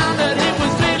found that he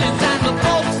was dealing, and the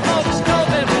folks smoked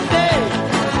scope every day.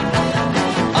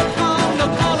 Up come the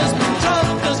policeman truck,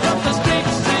 just up the street,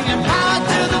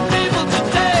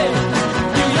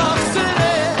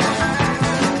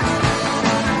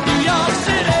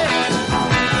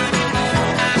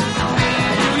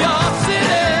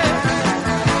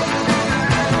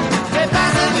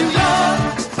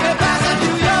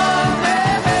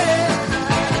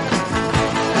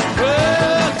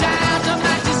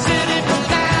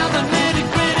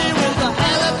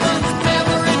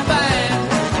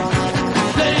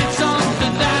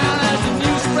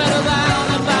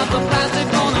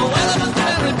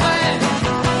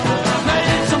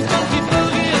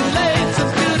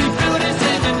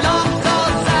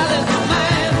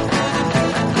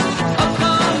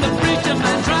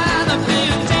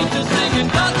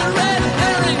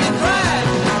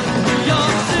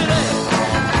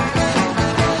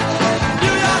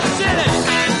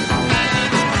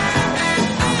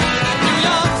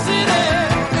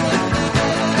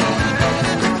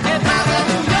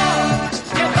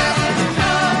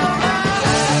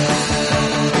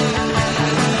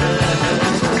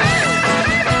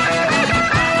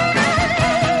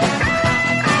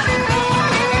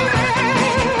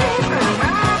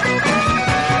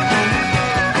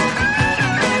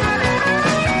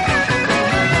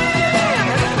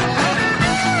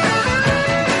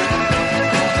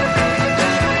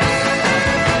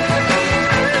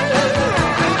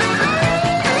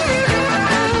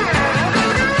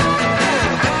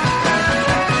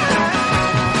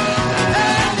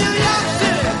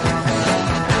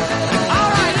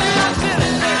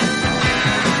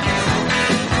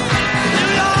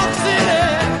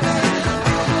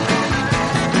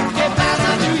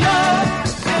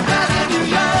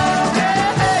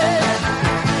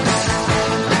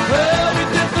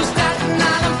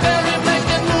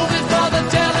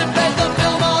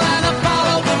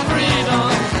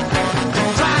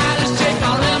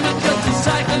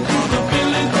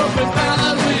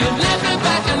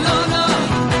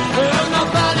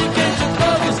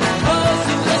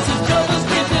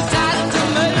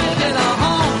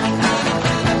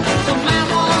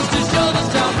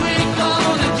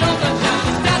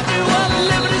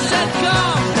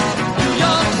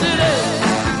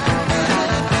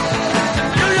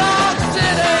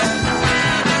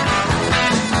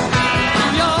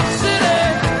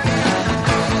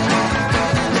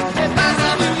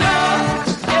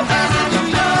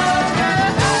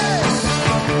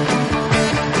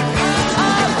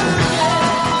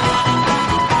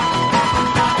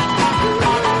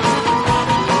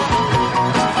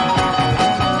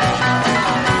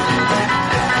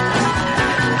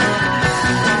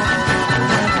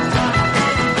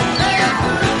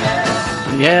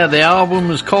 Yeah, the album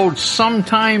was called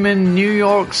Sometime in New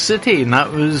York City, and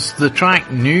that was the track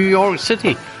New York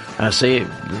City. I say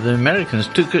the Americans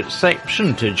took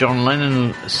exception to John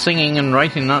Lennon singing and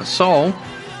writing that song,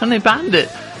 and they banned it.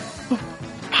 Oh,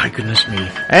 my goodness me.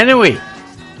 Anyway,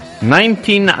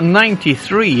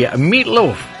 1993,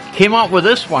 Meatloaf came up with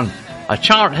this one, a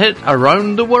chart hit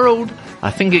around the world. I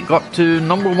think it got to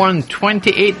number 1 in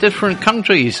 28 different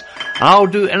countries. I'll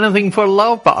do anything for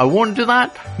love, but I won't do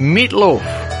that. Meatloaf.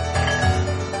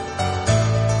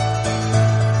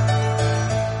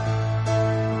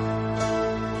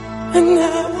 And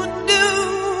I would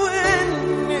do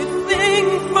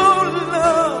anything for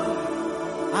love.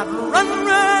 I'd run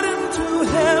right into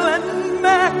hell and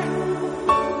back.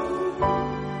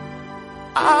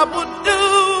 I would do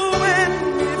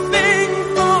anything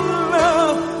for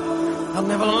love. I'll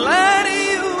never lie to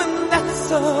you, and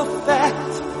that's a fact.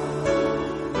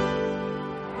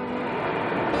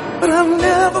 But I'll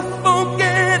never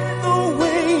forget the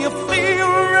way you feel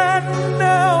right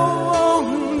now. Oh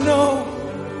no,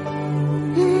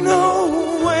 no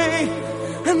way.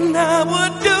 And I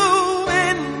would do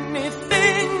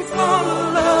anything for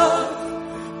love.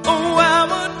 Oh, I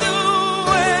would do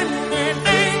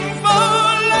anything for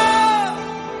love.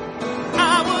 I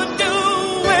would do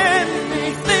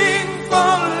anything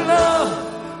for love.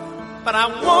 But I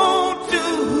won't do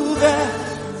that.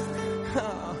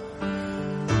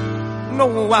 No,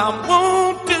 I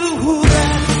won't do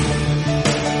that.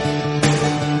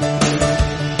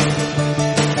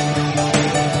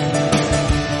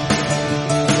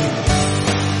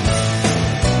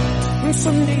 And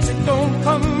some days it don't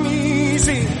come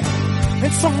easy,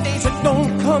 and some days it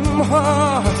don't come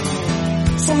hard.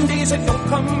 Some days it don't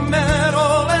come at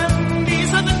all, and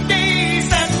these are the days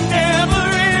that never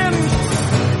end.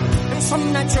 And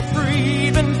some nights you're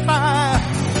breathing fire,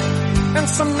 and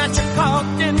some nights you're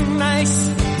caught in ice.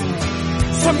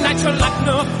 Some nights you're like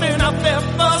nothing I've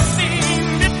ever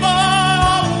seen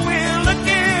before. Will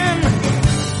again.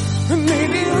 And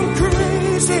maybe I'm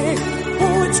crazy.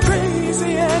 Oh, it's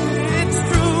crazy and it's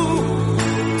true.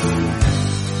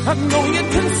 I know you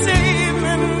can save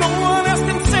me. No one else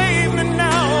can save me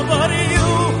now but you.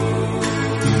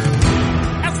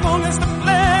 As long as the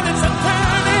planets are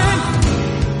turning,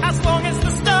 as long as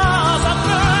the stars are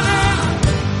burning,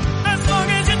 as long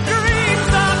as your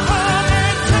dreams are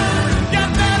coming true, you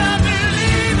better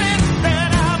believe it,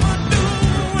 that I would do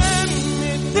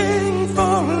anything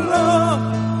for love.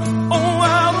 Oh,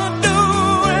 I would do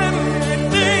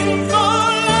anything for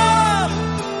love.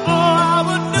 Oh, I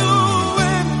would do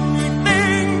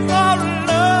anything for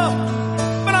love.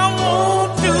 But I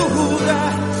won't do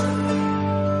that.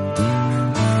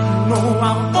 No,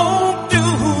 I won't do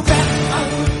that. I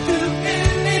would do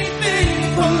anything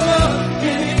for love,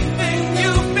 anything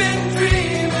you've been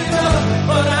dreaming of,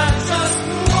 but I just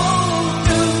won't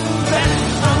do that.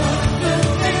 I would do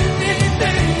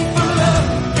anything for love,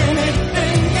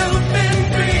 anything you've been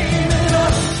dreaming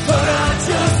of, but I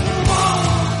just won't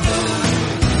do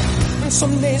it. And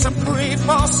some days I pray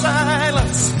for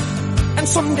silence, and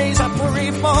some days I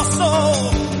pray for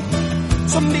soul.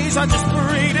 Some days I just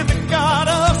pray to the God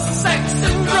of sex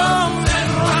and drums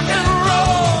and rock and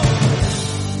roll.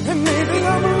 And maybe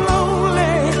I'm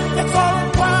lonely, that's all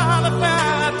I'm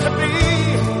qualified to be.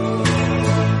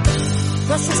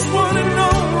 That's just one and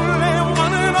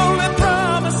only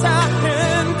promise I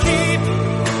can keep.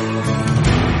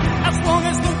 As long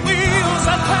as the wheels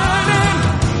are turning,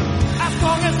 as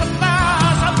long as the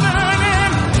fires are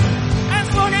burning, as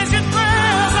long as your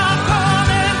prayers are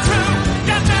coming true,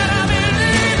 you better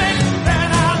believe it, that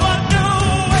I would do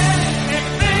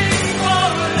anything for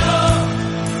love.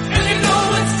 And you know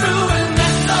it's true, and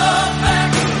that's a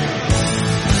fact.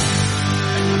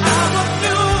 I would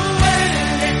do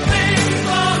anything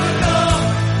for love,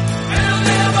 and there'll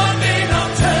never be no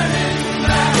turning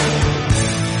back.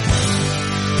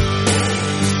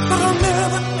 But I'll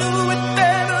never do it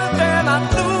better than I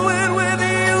do it with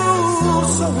you.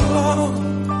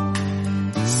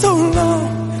 So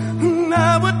long, and I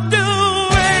would do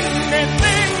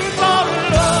anything for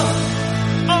love.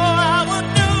 Oh, I would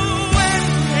do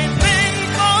anything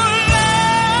for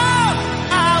love.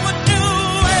 I would do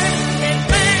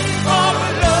anything for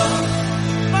love,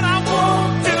 but I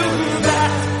won't do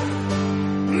that.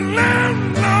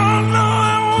 No,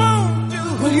 I won't do.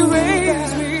 Will you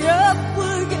raise me up?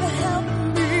 Will you help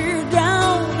me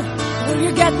down? Will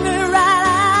you get me right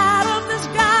out of this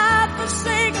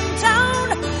godforsaken town?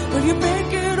 Will you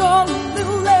make it all a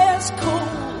little less cold?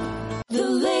 The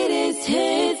latest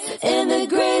hits and the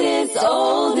greatest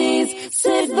oldies,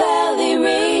 Sid Valley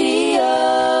Radio.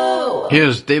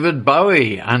 Here's David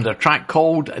Bowie and a track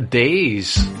called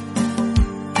Days.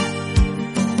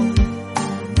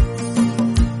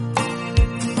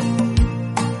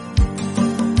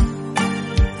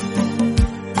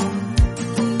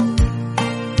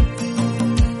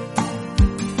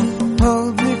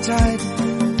 Hold me tight,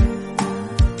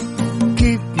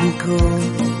 keep me cool.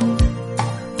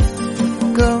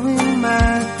 Going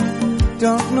mad,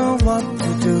 don't know what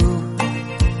to do.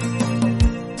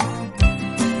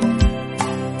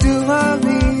 Do I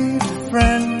need a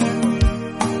friend?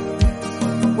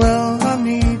 Well, I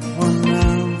need one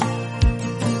now.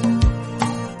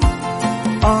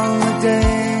 All the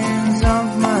days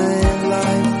of my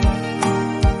life,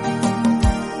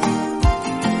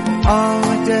 all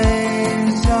the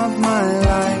days of my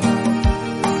life,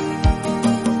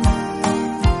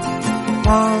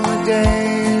 all the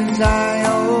days I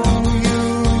owe you.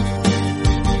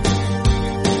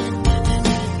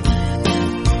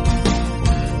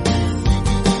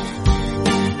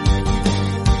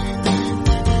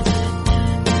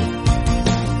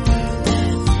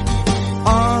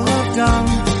 All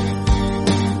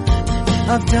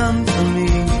I've done for me.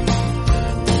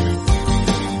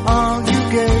 All you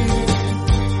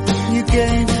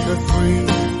gave for free.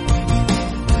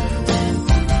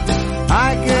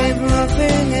 I gave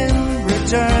nothing in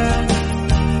return,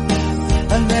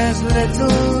 and there's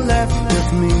little left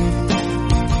of me.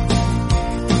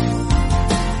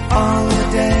 All the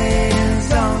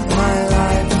days of my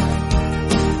life,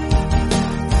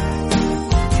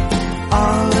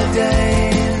 all the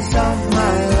days of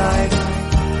my life,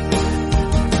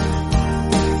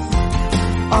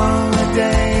 all the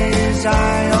days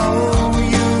I owe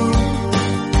you.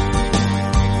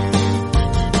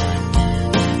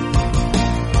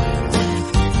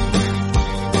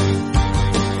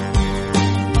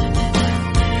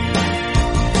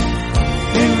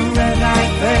 In red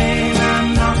light pain, I'm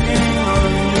knocking on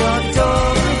your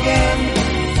door again.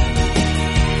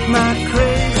 My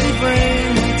crazy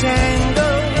brain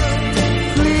tangles,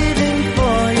 pleading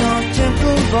for your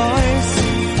gentle voice.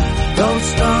 Those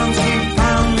storms keep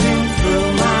pounding through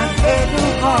my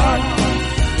aching heart.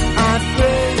 I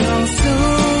pray you'll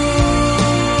soothe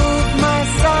my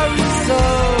sorry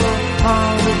soul.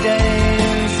 All the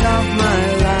days of my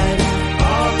life,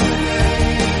 all the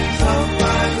days of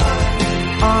my life,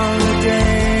 all the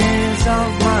days of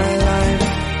my life,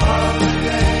 all the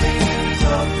days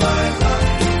of my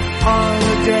life, all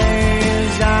the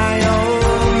days I owe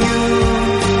you.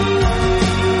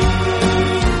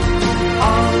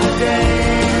 All the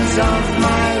days of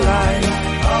my life,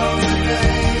 all the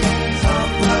days of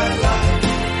my life,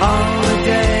 all the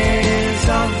days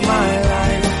of my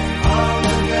life, all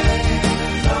the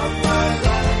days of my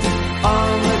life,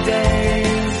 all the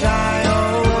days I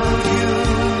owe you.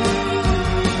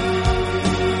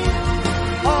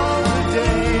 All the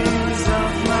days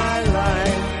of my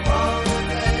life, all the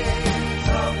days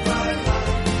of my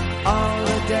life, all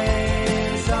the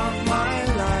days of my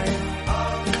life,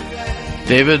 all the days.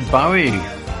 David Bowie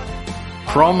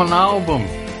from an album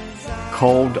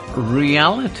called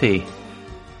Reality.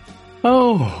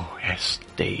 Oh, yes,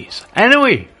 days.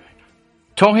 Anyway,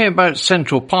 talking about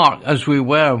Central Park as we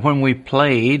were when we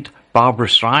played Barbra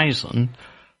Streisand,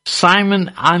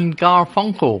 Simon and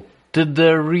Garfunkel did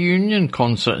their reunion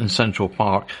concert in Central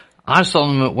Park. I saw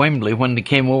them at Wembley when they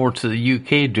came over to the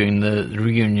UK doing the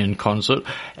reunion concert.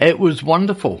 It was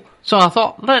wonderful. So I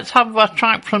thought, let's have a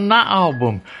track from that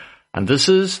album. And this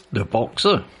is The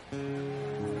Boxer.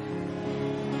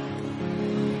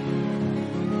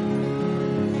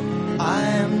 I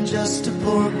am just a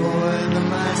poor boy, but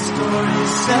my story's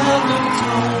seldom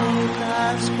told.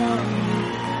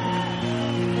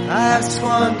 I've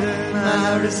squandered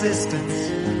my resistance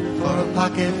for a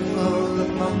pocket full of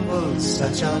mumbles,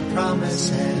 such are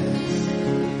promises.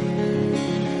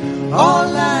 All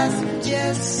lies are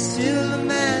jests till the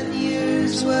man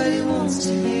hears what he wants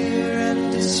to hear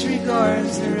and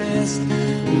disregards the rest.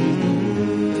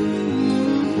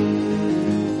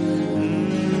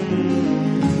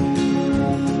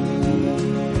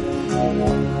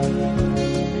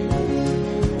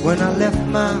 When I left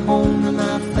my home and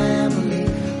my family,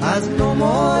 I was no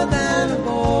more than a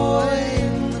boy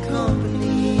in the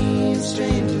company of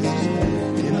strangers,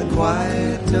 in the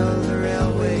quiet of the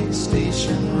railway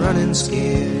station, running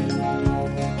scared,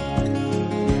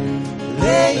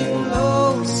 laying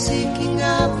low, seeking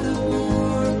out the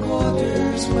poor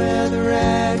quarters where the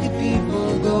ragged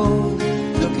people go,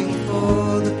 looking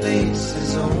for the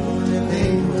places only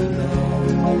they would know.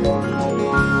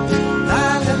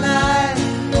 La la la,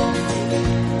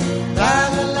 la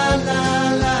la la la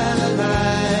la la la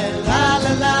la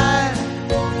la la.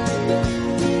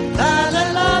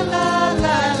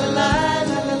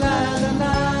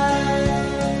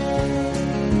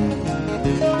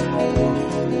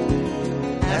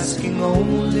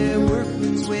 only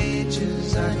workman's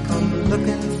wages. I come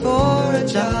looking for a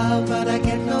job, but I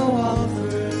get no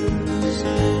offers.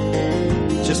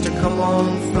 Just to come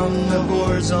on from the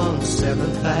whores on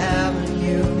 7th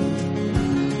Avenue.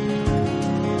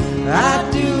 I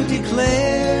do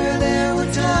declare there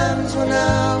were times when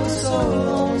I was so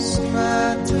lonesome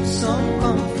I took some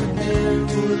comfort there.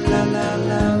 Ooh, la la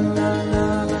la la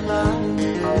la la la.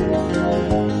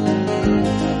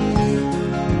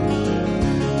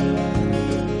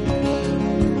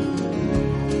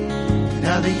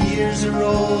 Now the years are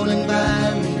rolling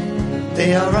by me,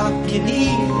 they are rocking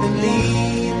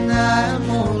evenly, and I am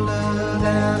older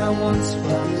than I once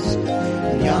was,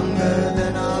 and younger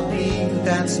than I'll be.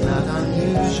 That's not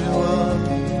unusual.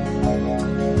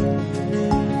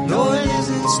 Nor is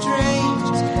it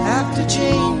strange, after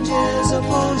changes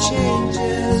upon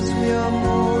changes, we are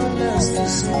more or less the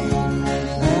same.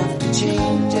 After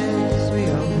changes, we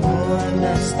are more or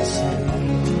less the same.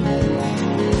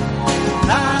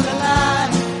 La la la.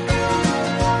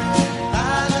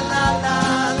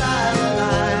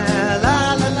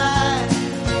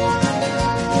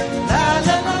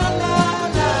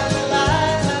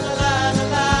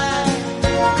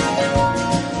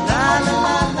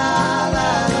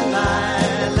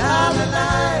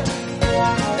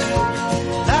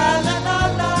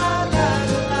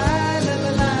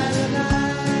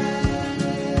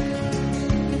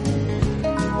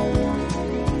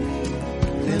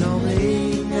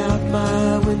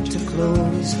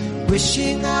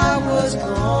 Wishing I was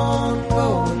gone,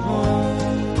 going home,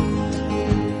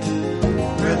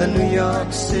 where the New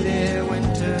York City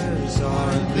winters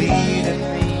are bleeding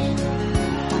me,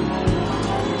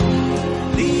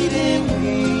 leading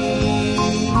me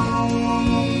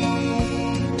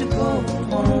to go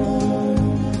home.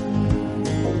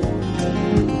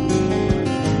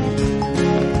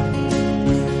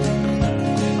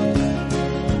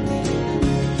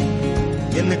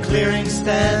 In the clearing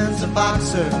stands a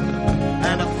boxer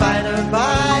and a fighter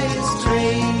by his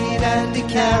trade, and he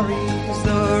carries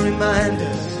the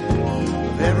reminders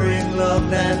of every glove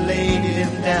that laid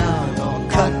him down or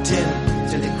cut him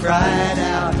till he cried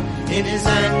out in his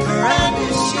anger and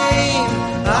his shame.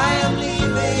 I am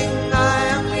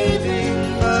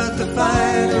leaving, but the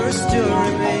fighter still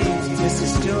remains. Yes, he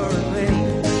still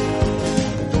remains.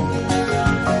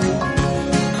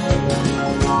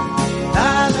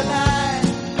 La la la.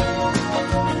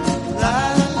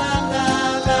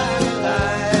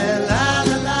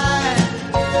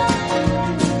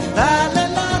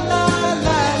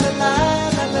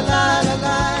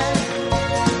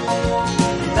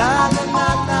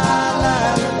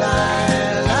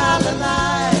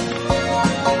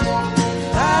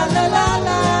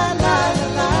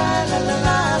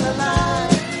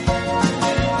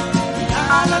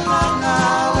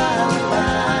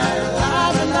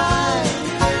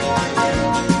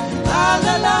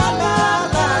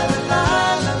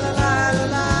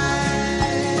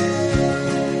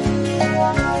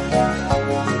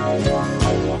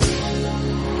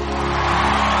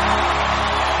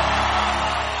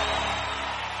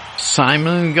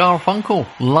 Simon and Garfunkel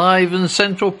live in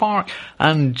Central Park,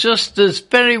 and just this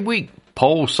very week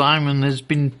Paul Simon has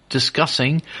been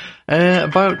discussing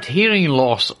about hearing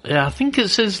loss. I think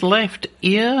it's his left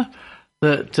ear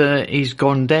that he's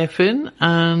gone deaf in,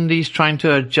 and he's trying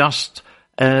to adjust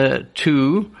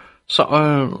to sort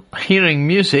of hearing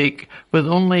music with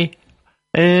only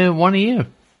one ear,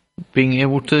 being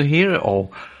able to hear it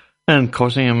all, and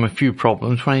causing him a few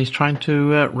problems when he's trying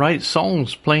to write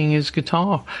songs, playing his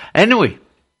guitar. Anyway,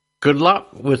 good luck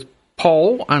with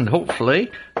Paul, and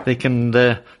hopefully they can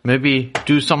maybe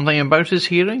do something about his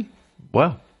hearing.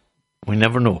 Well, we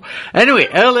never know. Anyway,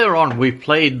 earlier on we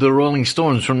played the Rolling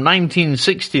Stones from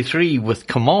 1963 with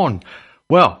Come On.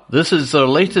 Well, this is their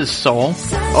latest song.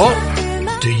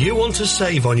 Do you want to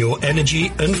save on your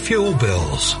energy and fuel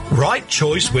bills? Right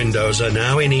Choice Windows are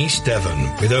now in East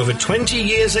Devon with over 20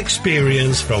 years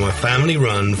experience from a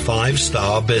family-run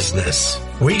 5-star business.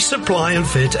 We supply and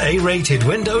fit A-rated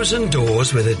windows and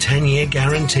doors with a 10-year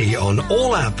guarantee on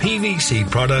all our PVC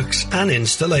products and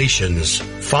installations.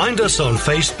 Find us on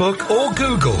Facebook or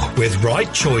Google with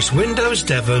Right Choice Windows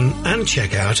Devon and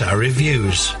check out our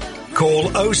reviews.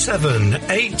 Call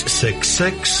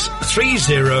 07866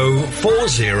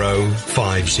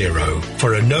 304050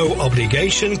 for a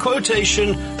no-obligation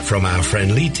quotation from our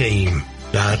friendly team.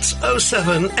 That's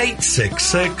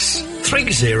 07866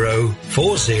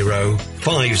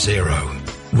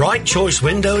 304050. Right Choice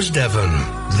Windows Devon.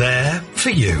 There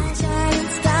for you.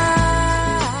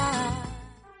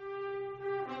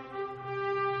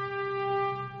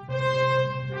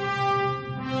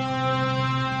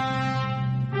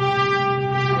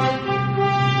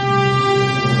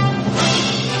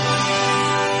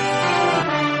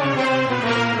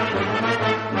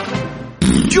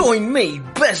 Join me,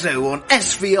 Bezzo, on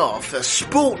SVR for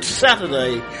Sports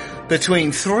Saturday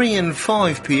between 3 and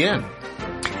 5 p.m.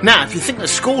 Now, if you think the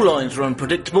scorelines are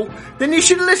unpredictable, then you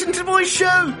should listen to my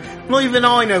show. Not even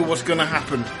I know what's going to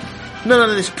happen. None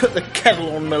of this put the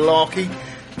kettle on malarkey.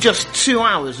 Just 2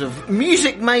 hours of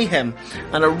music mayhem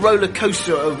and a roller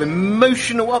coaster of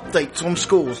emotional updates on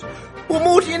scores. What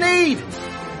more do you need?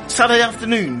 Saturday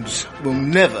afternoons will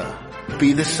never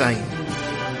be the same.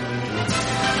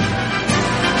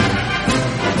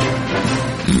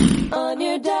 On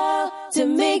your dial to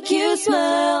make you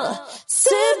smile,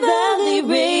 Sid Valley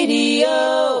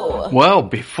Radio. Well,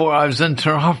 before I was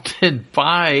interrupted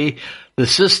by the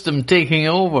system taking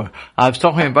over, I was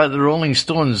talking about the Rolling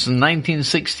Stones. In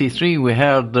 1963, we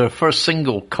heard their first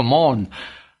single, Come On.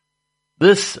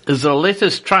 This is their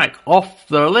latest track off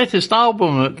their latest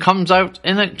album that comes out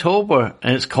in October,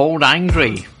 and it's called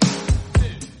Angry.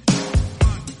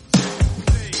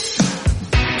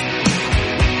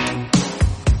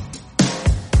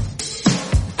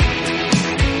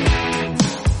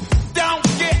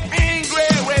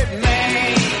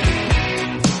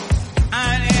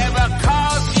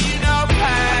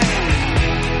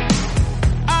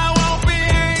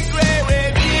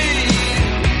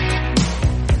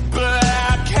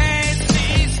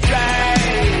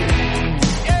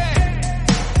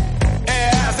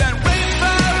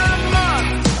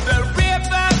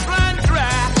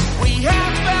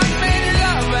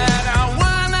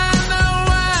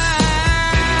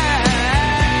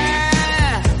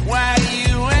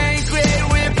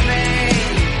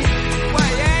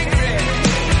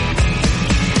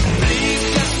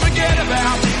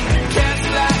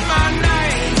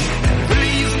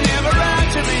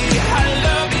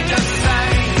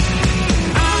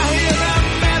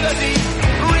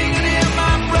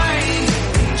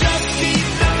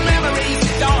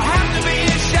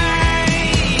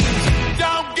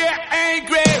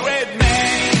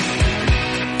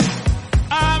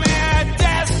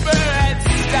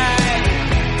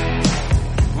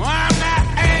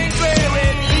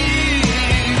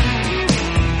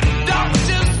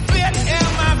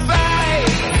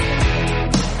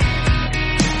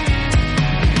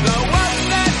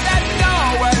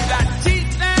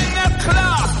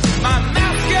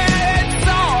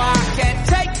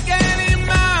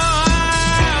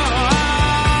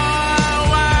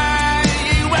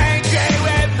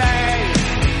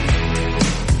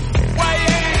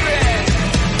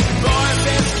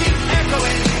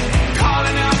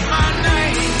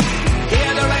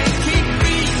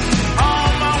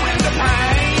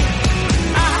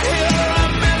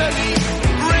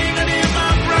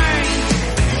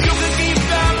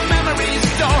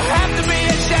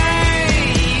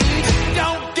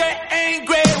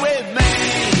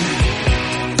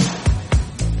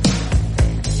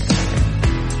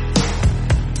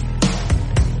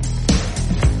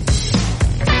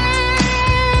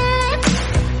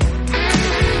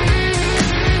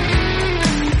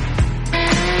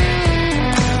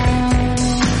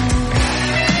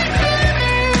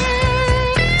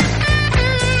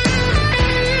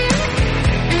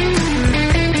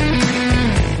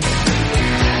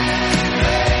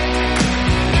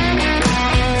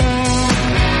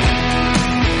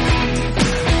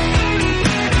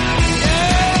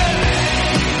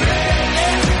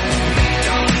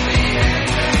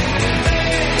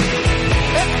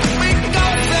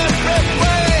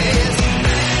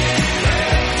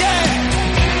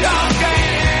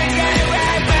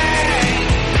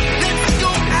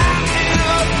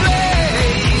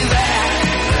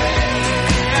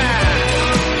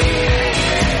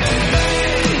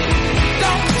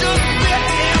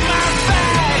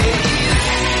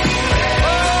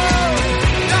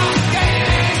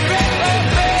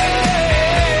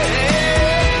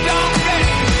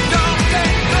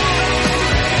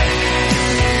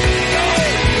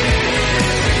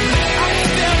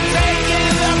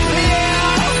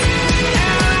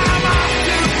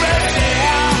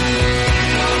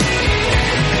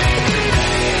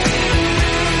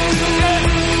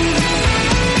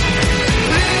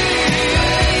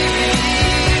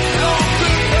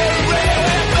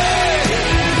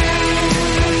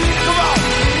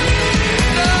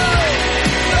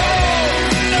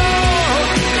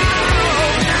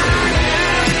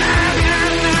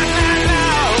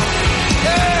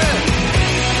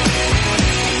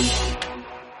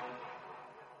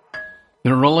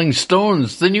 The Rolling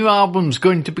Stones. The new album's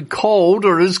going to be called,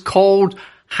 or is called,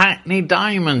 Hackney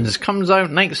Diamonds. Comes out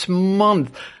next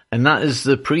month, and that is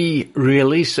the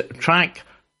pre-release track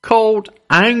called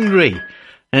Angry.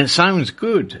 And it sounds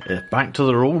good. Back to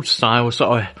their old style,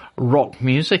 sort of rock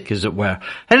music, as it were.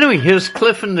 Anyway, here's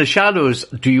Cliff and the Shadows.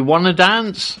 Do you want to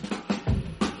dance?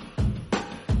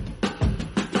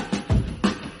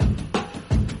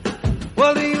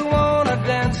 Well, do you wanna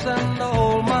dance and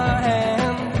hold my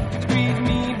hand? Squeeze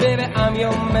me, baby, I'm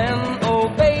your man. Oh,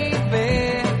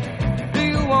 baby, do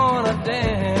you wanna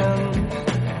dance?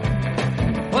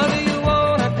 Well, do you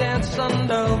wanna dance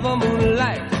under the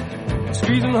moonlight?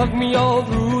 Squeeze and hug me all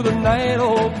through the night.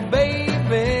 Oh,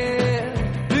 baby,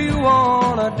 do you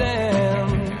wanna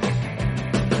dance?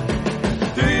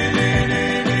 Do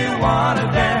you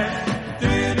wanna dance? Do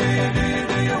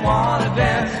you wanna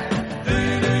dance? Do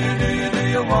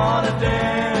you wanna dance?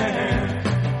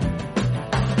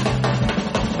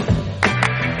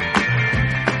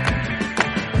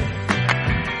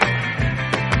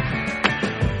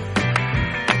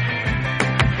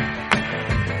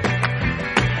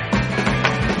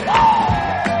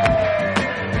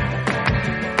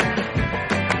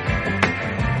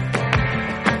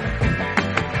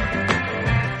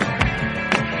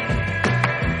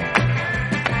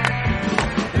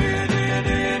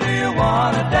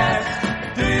 Wanna dance?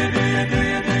 Do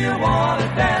you wanna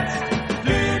dance?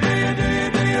 Do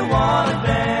you wanna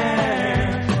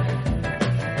dance?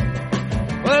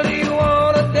 Well, do you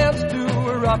wanna dance to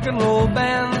a rock and roll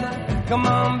band? Come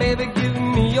on, baby, give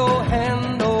me your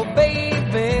hand. Oh,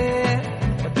 baby,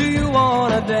 do you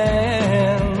wanna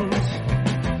dance?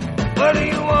 Well, do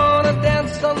you wanna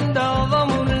dance under the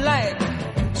moonlight?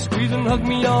 Squeeze and hug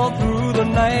me all through the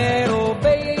night. Oh,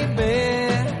 baby,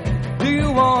 do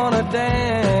you wanna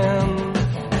dance?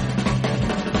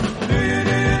 Do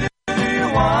you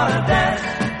wanna dance?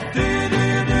 Do you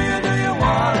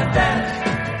wanna dance?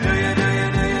 Do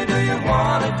you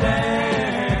wanna dance?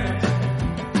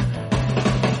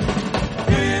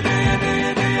 Do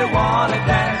you wanna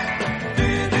dance?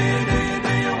 Do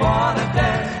you wanna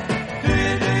dance? Do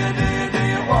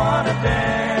you wanna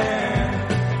dance?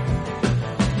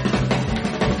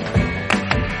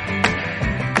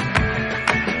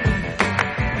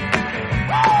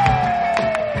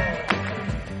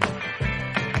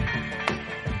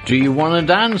 Do you want to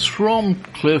dance from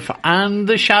Cliff and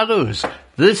the Shadows?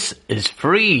 This is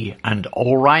free and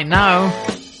all right now.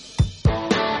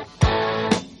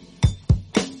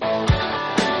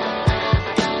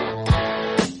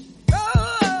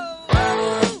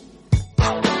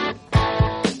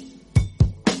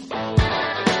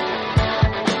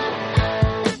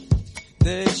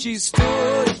 There she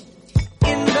stood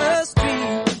in the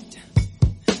street,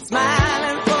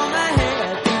 smiling from her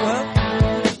head to her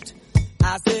feet.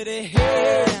 I said,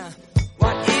 hey,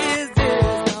 what is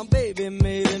this? Now, baby,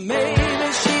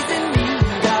 maybe she's in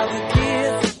need of a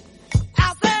kiss. I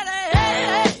said,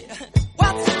 hey,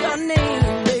 what's your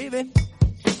name, baby?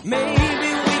 Maybe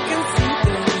we can see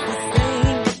things the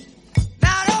same.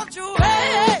 Now, don't you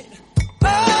wait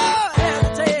or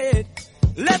hesitate.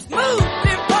 Let's move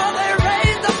before they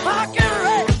raise the parking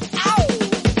rate. Ow!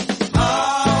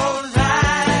 All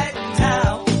right now,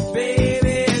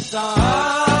 baby, it's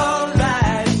all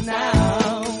right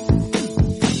now.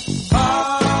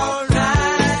 All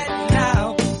right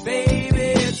now, baby,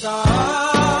 it's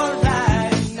all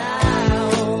right now.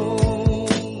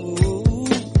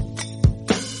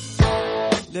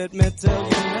 Let me tell you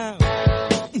now.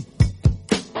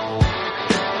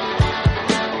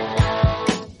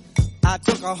 I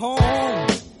took her home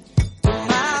to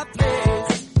my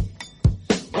place,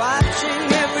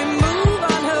 watching every move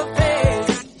on her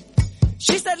face.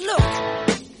 She said, look,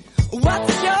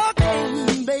 what's your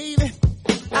game, baby?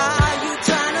 Are you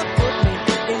trying to put me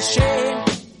in shame?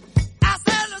 I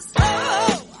said, slow,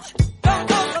 don't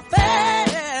go so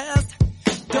fast.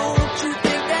 Don't you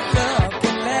think that love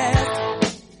can last?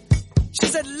 She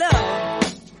said, love,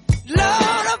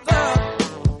 Lord above.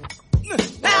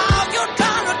 Now you're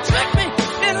trying to trick me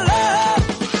in love.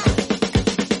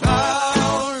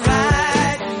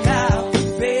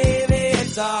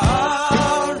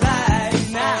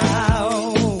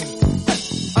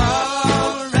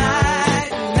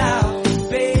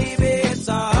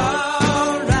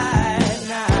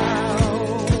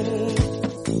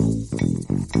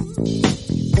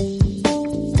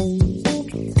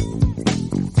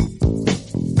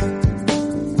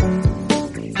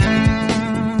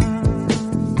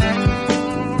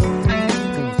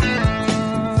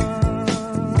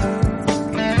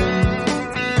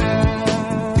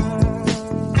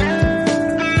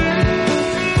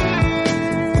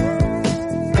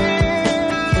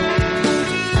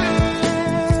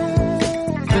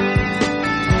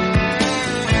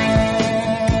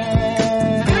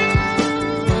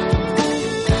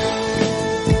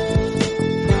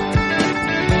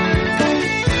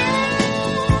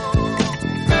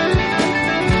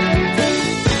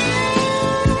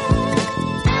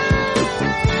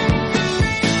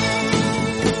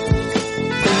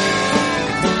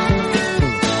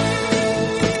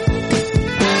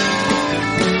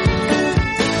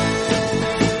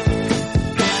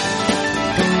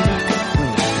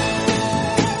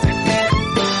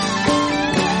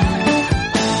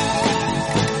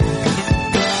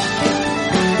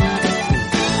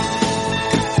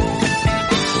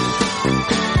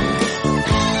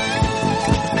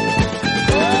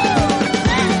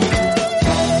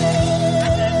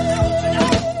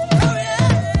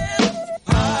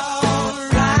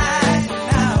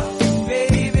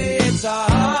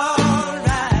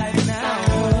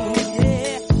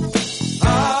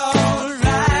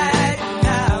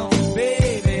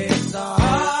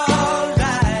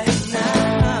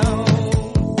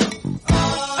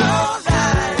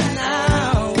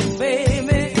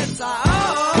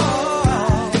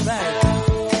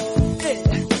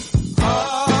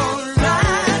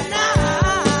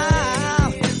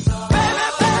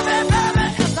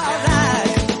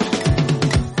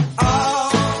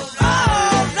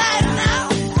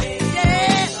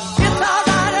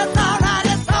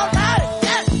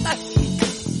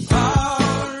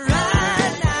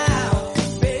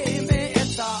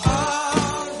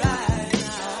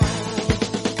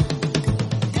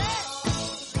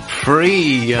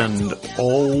 Free and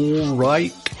All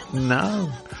Right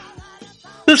Now.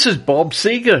 This is Bob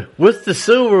Seger with the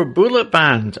Silver Bullet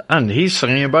Band, and he's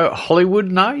singing about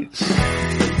Hollywood Nights.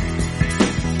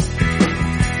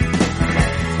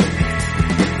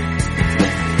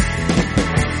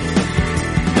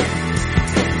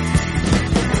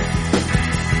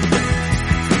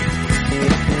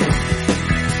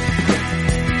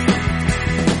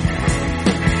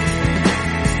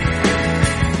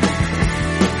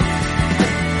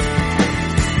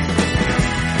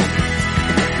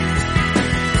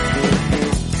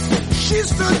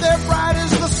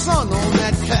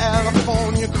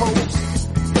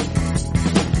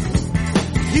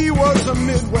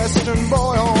 Midwestern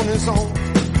boy on his own.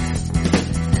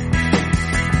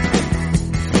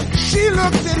 She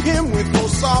looked at him with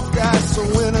those soft eyes so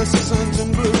innocent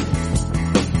and blue.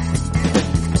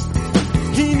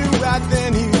 He knew right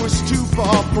then he was too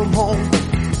far from home.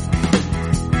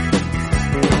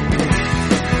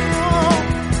 Oh,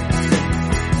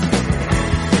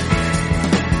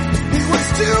 he was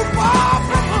too far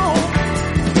from home.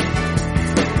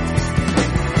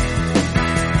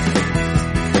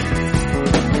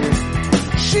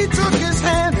 She took his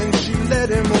hand and she led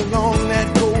him along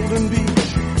that golden beach.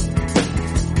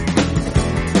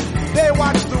 They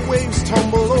watched the waves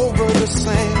tumble over the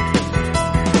sand.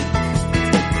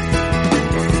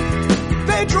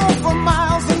 They drove for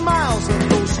miles and miles up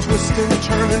those twisting,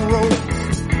 turning roads.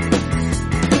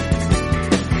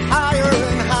 Higher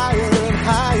and higher and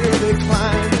higher they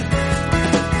climbed.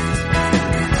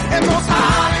 And those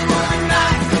Hollywood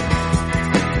nights,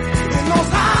 in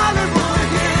those Hollywood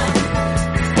hills,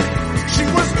 she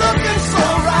was looking so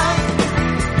right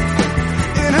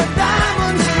in her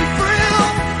diamonds and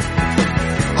frills.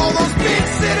 All those big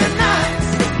city nights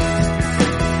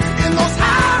in those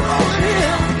high rolling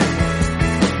hills.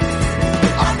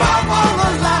 Above all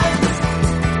the lights,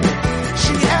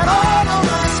 she had all of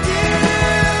the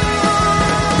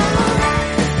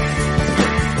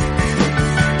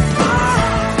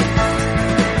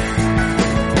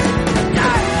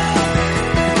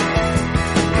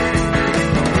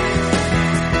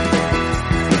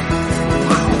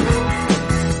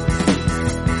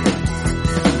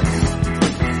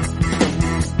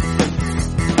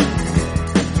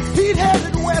He'd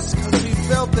headed west cause he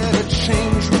felt that a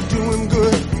change would do him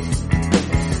good.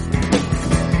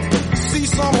 See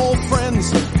some old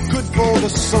friends, good for the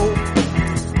soul.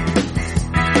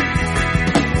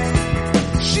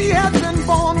 She had been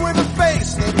born with a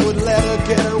face that would let her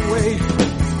get away.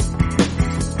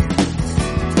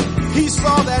 He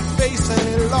saw that face and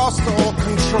he lost all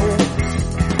control.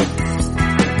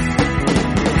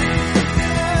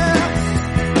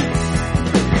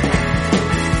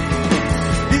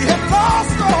 He had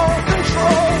lost all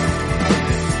control.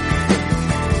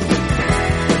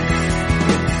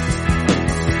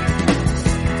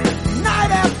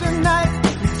 Night after night,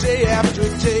 day after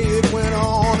day, it went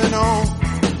on and on.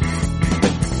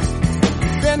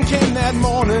 Then came that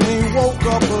morning, he woke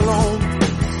up alone.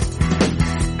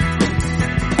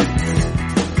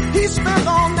 He spent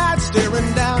all night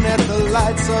staring down at the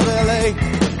lights of L.A.,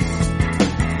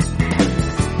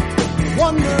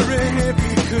 wondering if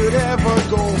he could ever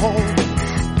go home.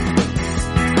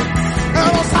 And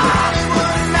those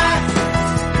Hollywood nights,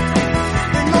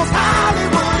 in those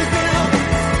Hollywood hills,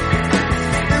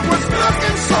 it was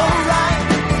looking so right,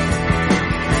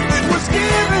 it was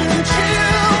giving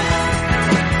chills.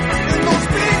 In those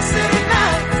big city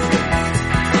nights,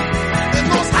 in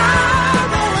those high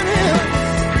rolling hills,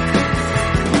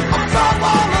 above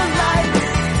all the lights,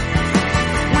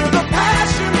 with a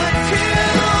passion that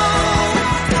kills.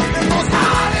 In those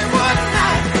Hollywood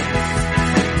nights,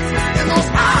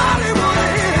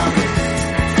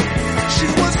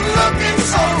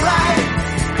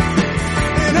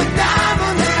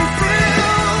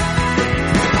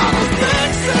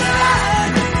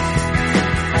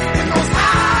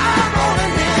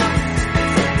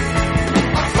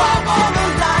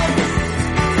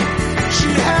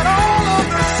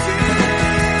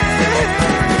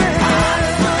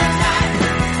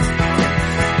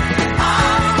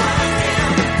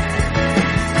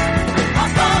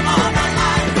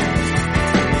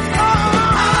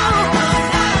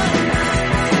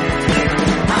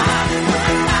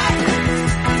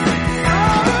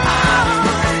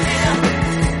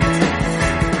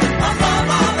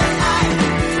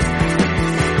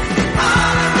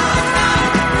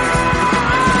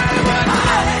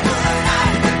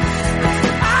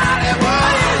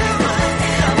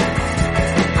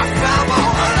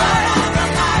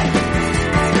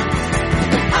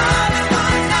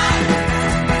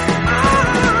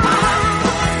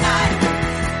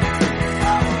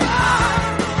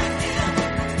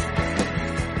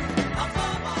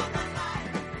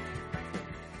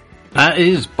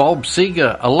 is Bob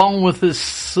Seger, along with his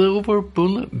Silver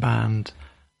Bullet Band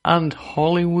and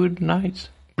Hollywood Nights.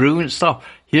 Brilliant stuff.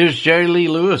 Here's Jerry Lee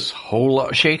Lewis, Whole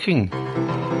Lot of Shaking. Come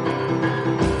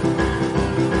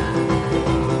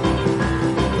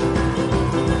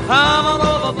on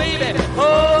over, baby, whole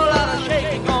lot of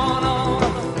shaking going on.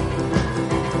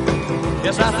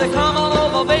 Yes, I say come on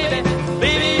over, baby,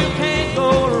 baby, you can't go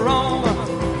wrong.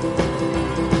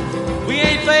 We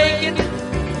ain't faking,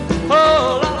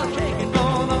 whole lot of shaking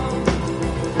going on.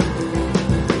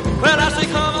 Well, I say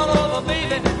come on over,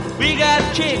 baby, we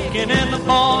got chicken in the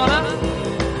corner.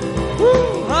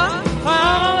 Woo, huh? Come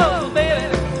on over,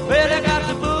 baby, well, they got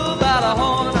the bull by the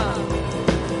horn.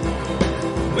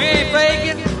 We ain't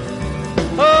faking,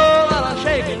 whole lot of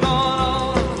shaking going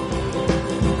on.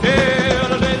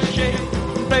 Yeah, let's shake,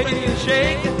 baby,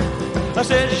 shake. I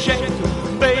said shake,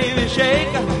 baby,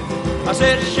 shake. I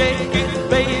said shake it,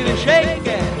 baby, shake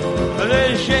it.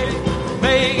 Let's shake,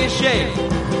 baby, shake.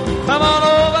 Come on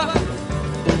over,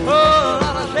 whole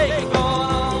lot of shaking going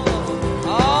on.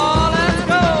 Oh, let's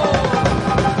go.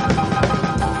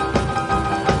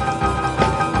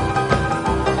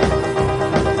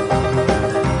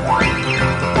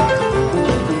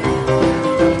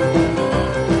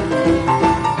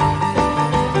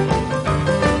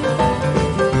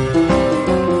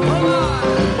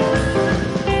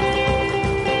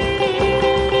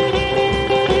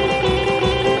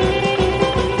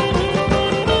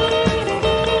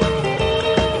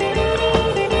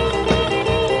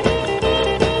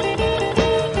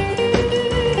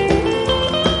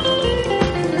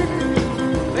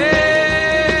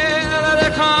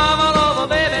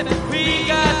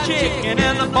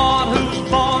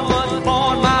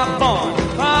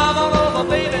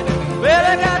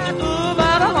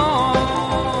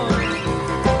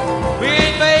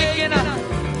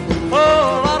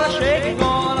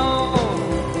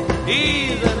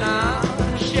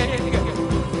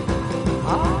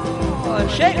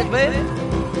 Shake it, baby.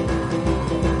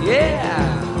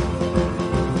 Yeah.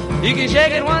 You can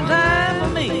shake it one time for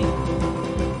me.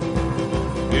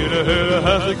 Hit a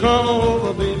has to come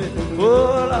over, baby.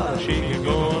 Whoa, I'll shake it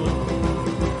going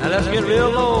on. Now let's get real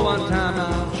low one time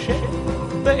now. Shake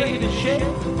it, baby, shake it.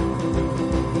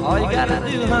 All you gotta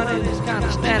do, honey, is kind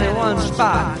of stand in one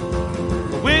spot.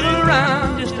 Wiggle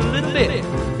around just a little bit.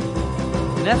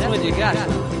 And that's what you got.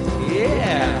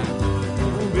 Yeah.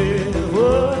 Oh, baby,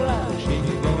 whoa,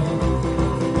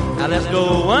 now let's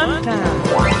go one time.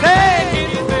 Shake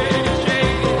it, baby,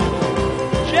 shake it.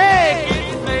 Shake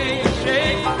it, baby,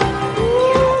 shake it.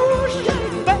 Ooh, shake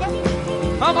it, baby.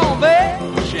 Come on,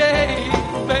 baby, shake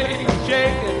it, baby,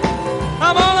 shake it.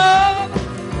 Come on up.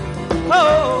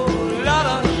 Oh, lot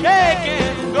of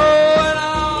shaking going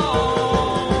on.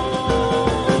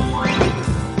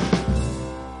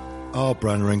 R.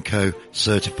 Branner & Co.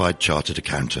 Certified Chartered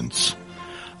Accountants.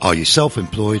 Are you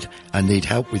self-employed and need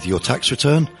help with your tax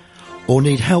return? Or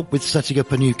need help with setting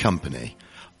up a new company?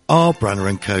 R.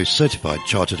 Branner & Co. Certified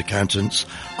Chartered Accountants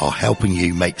are helping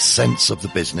you make sense of the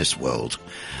business world.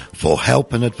 For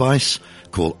help and advice,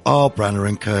 call R.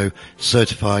 Branner & Co.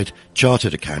 Certified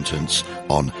Chartered Accountants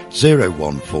on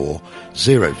 014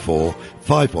 04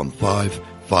 515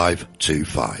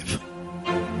 525.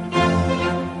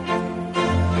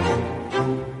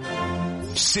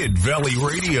 Sid Valley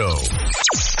Radio.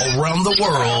 Around the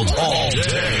world, all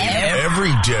day,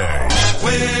 every day.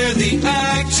 Where the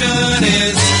action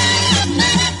is.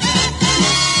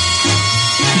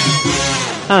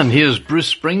 And here's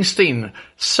Bruce Springsteen.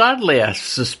 Sadly, I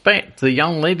suspect the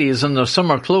young ladies in their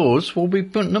summer clothes will be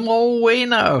putting them all away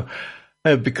now,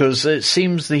 because it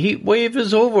seems the heat wave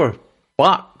is over.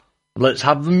 But let's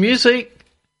have the music.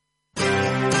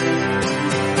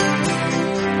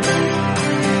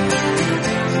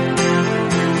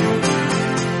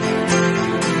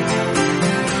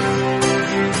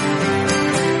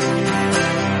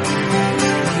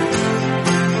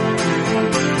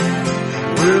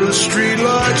 The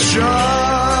streetlights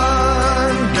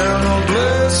shine down on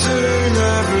Blessing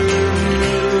Avenue.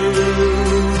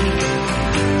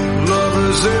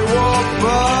 Lovers, they walk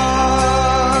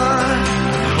by,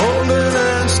 holding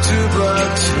hands two by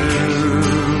two.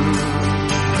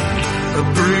 A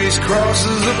breeze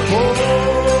crosses the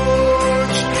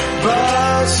porch,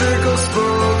 bicycle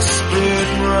spokes spin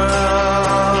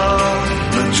round.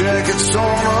 My jacket's on,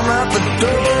 I'm at the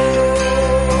door.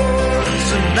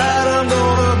 Tonight I'm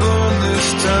gonna burn this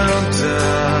town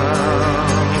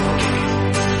down.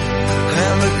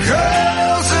 And the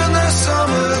girls in their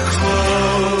summer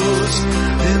clothes,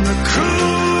 in the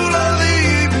cool of the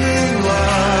evening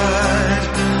light.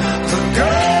 The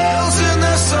girls in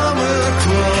their summer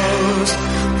clothes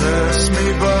pass me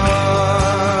by.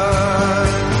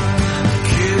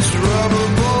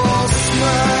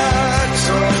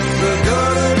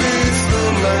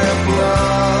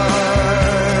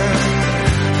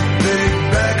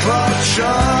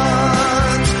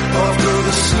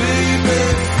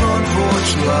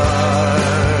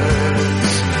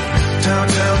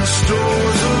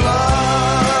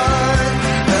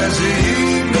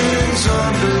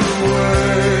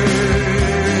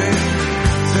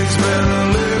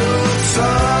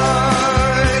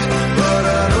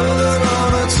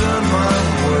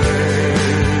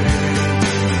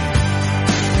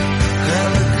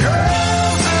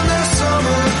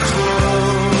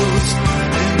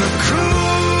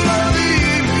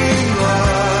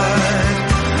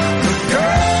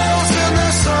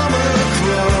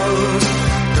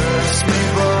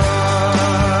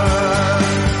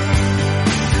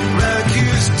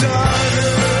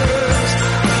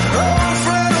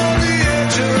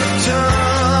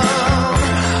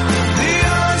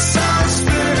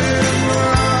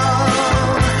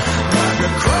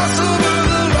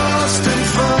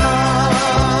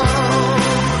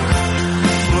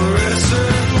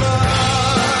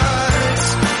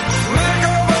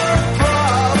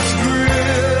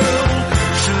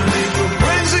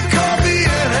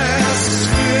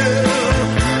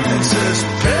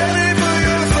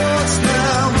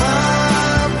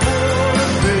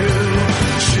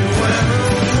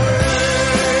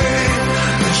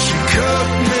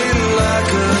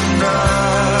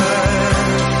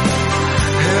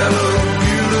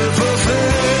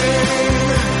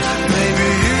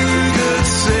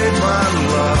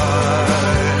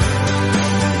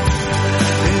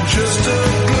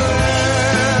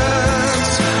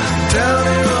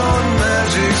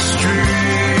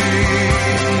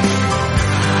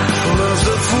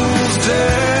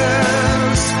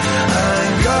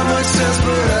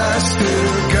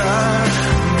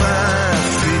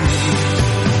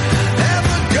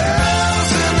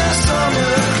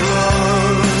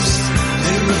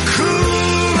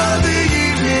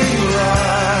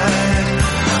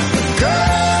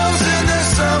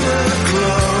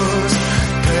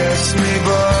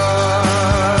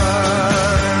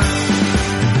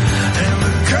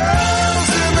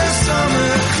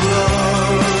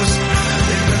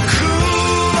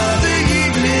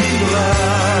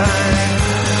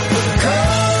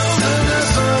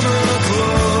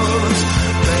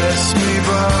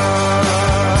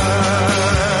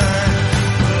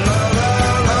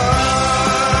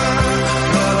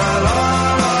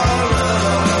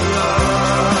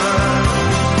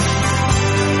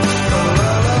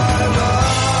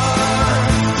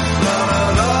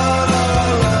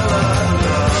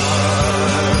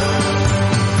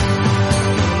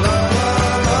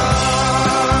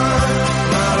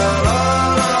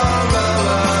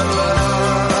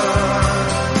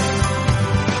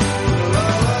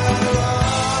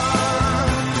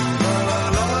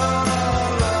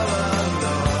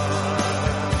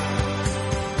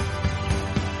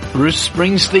 Bruce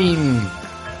Springsteen.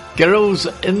 Girls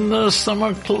in their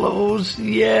summer clothes.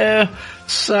 Yeah,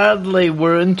 sadly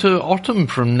we're into autumn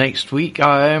from next week.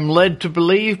 I am led to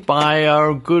believe by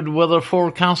our good weather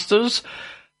forecasters.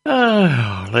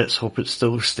 Let's hope it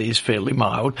still stays fairly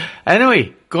mild.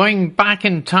 Anyway, going back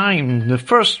in time, the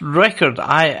first record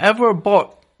I ever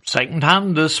bought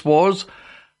second-hand, this was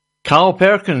Carl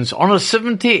Perkins on a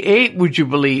 78, would you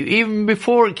believe, even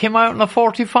before it came out in a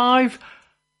 45.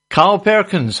 Carl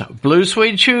Perkins, Blue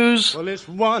Suede Shoes. Well, it's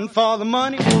 1 for the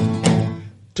money,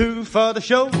 2 for the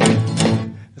show,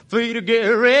 3 to get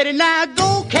ready. Now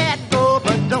go, cat, go,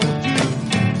 but don't you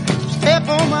step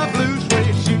on my blue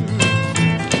suede shoes.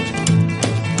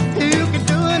 You can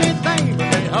do anything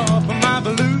but lay off of my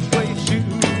blue suede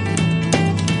shoes.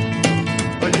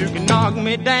 Well, you can knock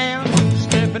me down,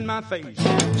 step in my face,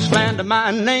 slander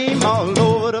my name all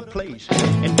over the place,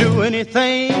 and do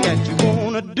anything that you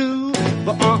wanna do.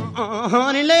 But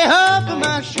honey, lay off of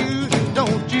my shoes and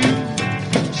don't you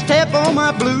step on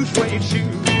my blue suede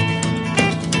shoes.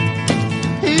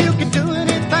 You can do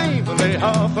anything but lay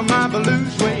off of my blue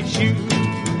suede shoes.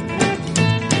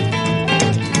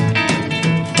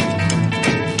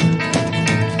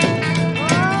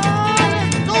 Oh,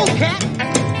 let's go, cat.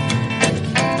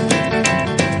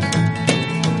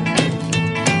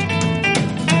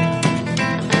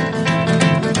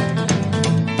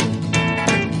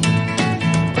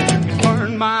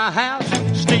 My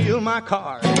house, steal my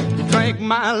car, drink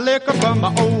my liquor from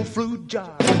my old fruit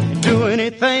jar, and do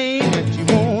anything that you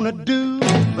wanna do.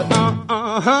 But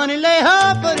honey, lay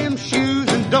off of them shoes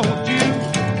and don't you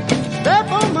step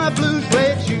on my blue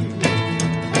suede shoes.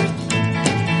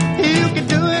 You can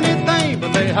do anything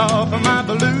but lay off of my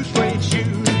blue suede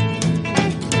shoes.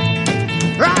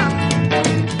 Right.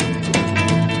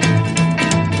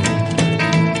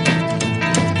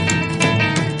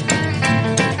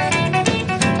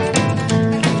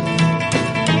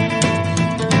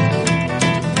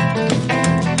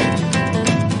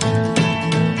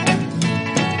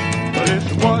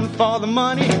 For the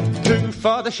money, 2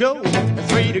 for the show,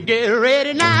 3 to get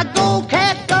ready. Now go,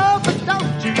 cat, go, but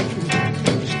don't you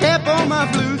step on my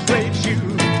blue suede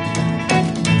shoes.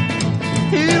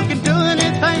 You can do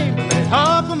anything but lay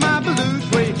off of my blue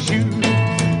suede shoes.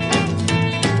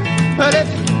 But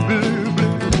it's blue,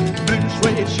 blue, blue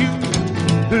suede shoes.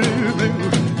 Blue, blue,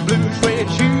 blue suede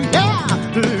shoes. Yeah,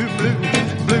 blue, blue,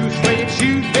 blue suede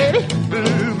shoes, baby.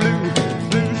 Blue, blue,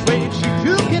 blue suede shoes.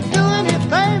 You can do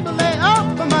anything but lay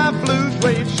off of my blue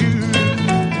suede shoes.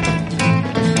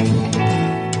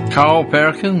 Carl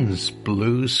Perkins,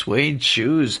 Blue Suede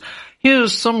Shoes.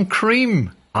 Here's some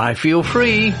Cream, I Feel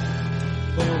Free.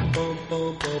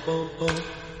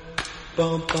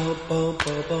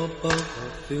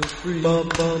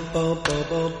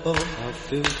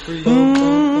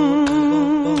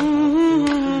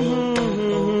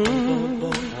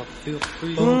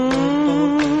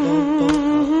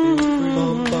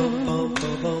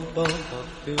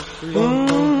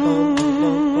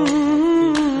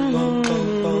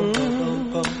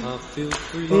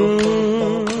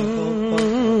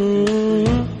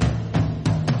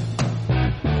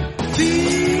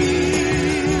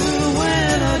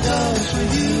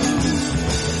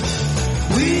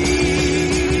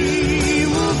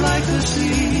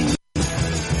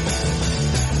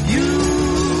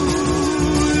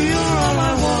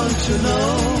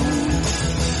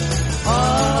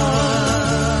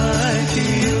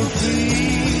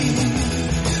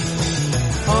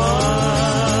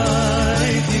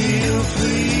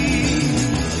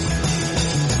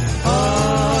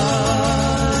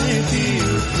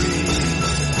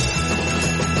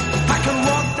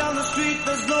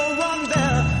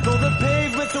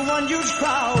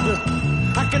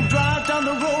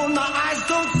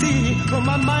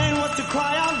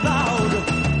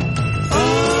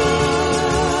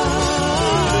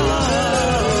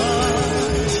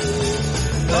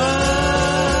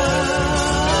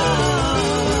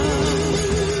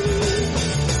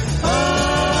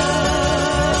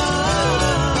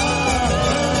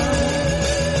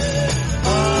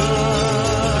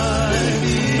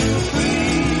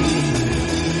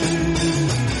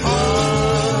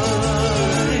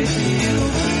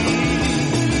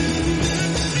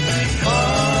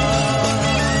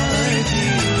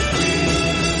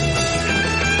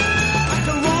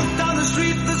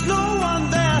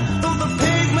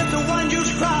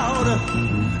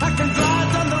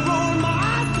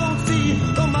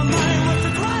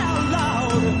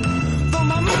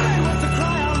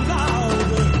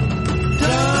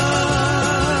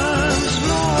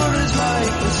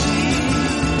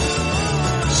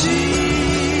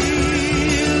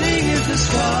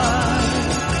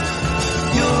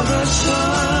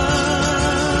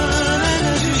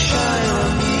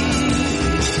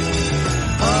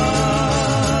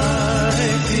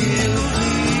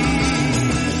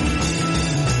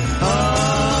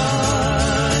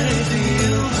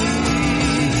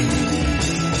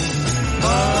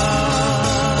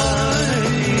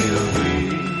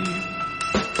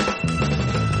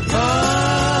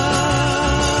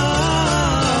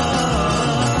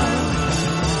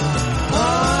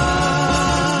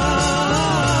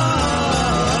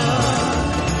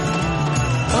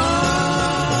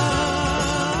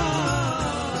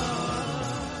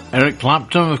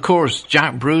 Clapton, of course,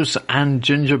 Jack Bruce and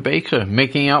Ginger Baker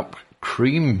making up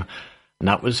Cream. And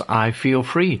that was I Feel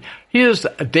Free. Here's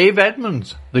Dave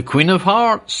Edmunds, the Queen of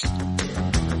Hearts.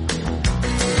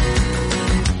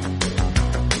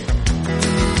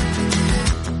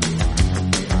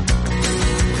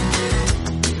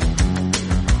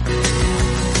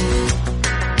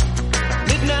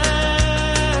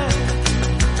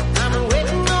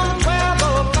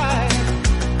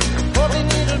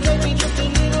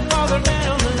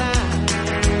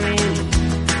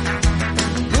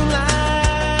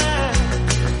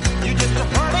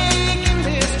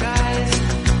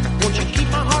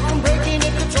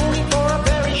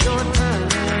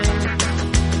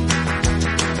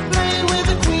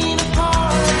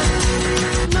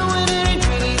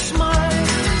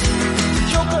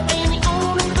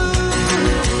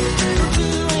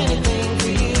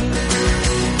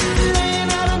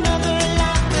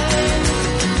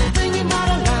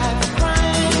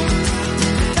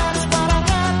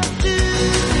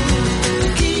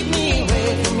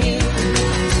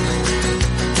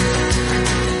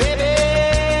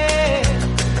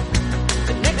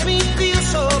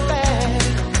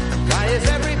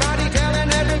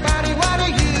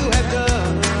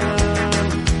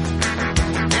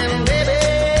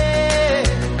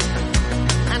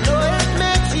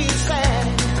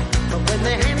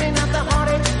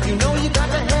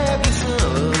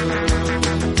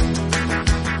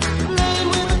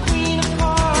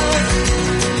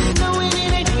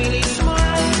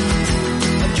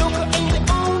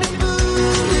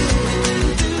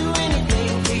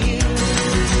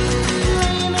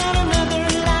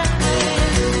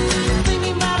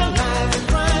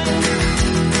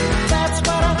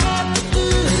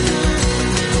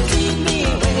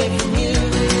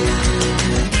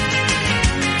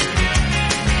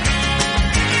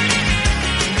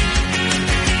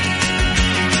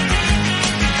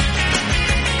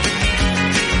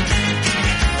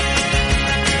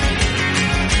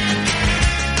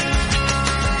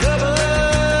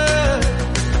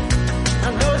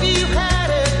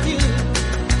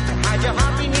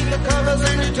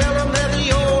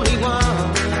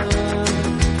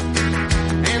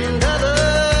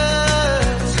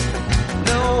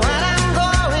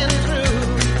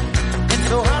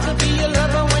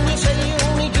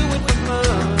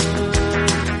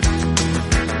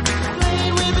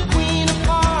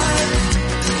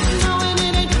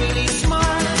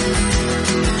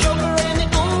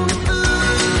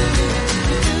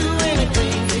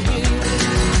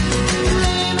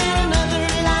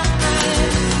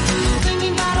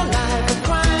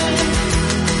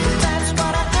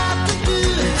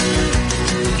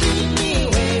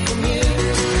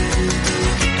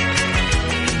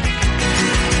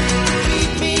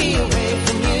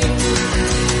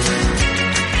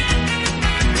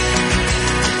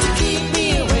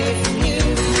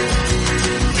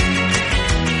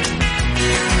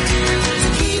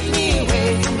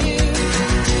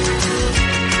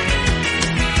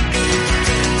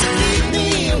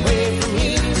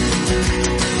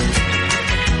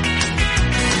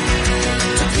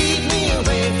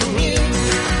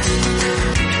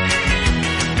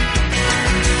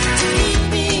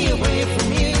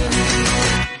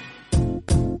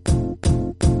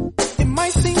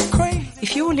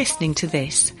 Listening to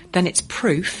this, then it's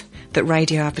proof that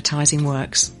radio advertising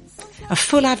works. A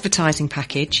full advertising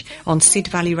package on Sid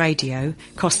Valley Radio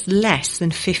costs less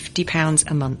than £50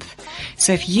 a month.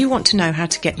 So if you want to know how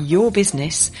to get your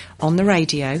business on the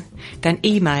radio, then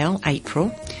email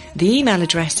April. The email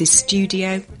address is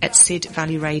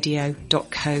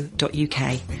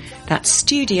studio@sidvalleyradio.co.uk. That's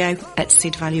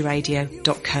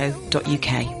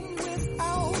studio@sidvalleyradio.co.uk.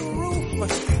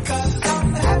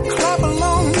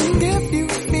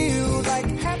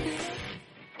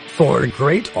 For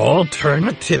great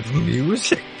alternative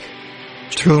music,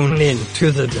 tune in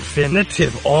to the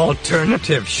Definitive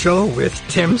Alternative Show with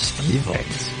Tim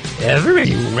Stevens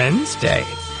every Wednesday.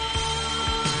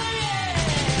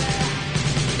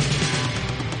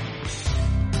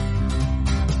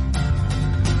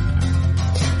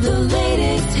 The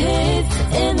latest hits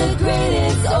and the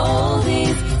greatest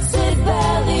oldies, Sid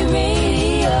Valley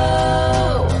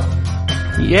Radio.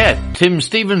 Yeah, Tim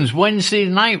Stevens, Wednesday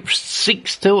night,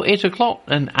 6 till 8 o'clock,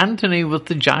 and Anthony with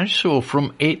the Jazz Show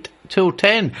from 8 till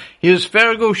 10. Here's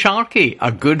Fergo Sharkey,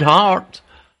 A Good Heart.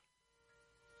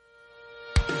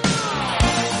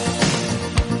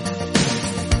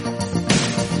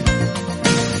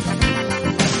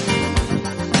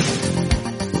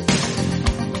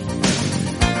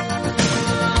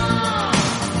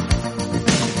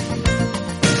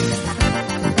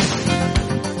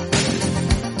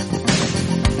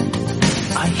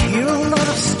 I hear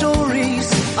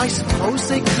I suppose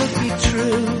they could be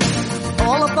true.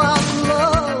 All about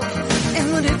love and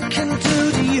what it can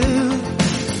do to you.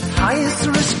 High is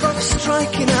the risk of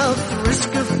striking out, the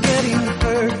risk of getting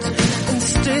hurt. And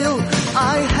still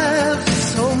I have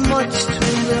so much to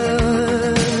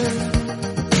learn.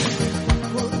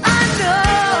 Well, I know,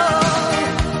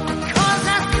 'cause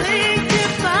I think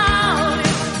about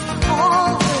it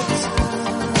all the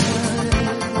time.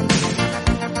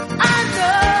 I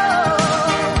know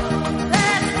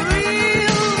that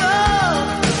real love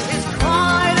is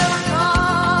quite a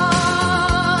prize.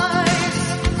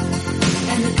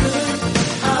 And a good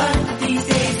heart these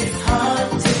days is hard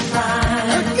to find.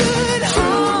 A good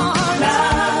heart,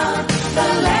 love, the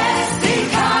lasting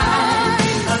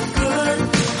kind. A good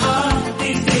heart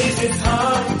these days is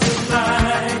hard to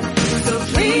find. So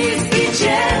please be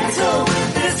gentle with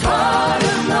this heart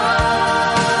of mine.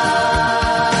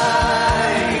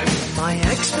 My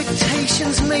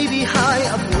expectations may be high,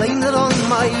 I blame that on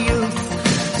my youth.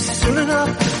 Soon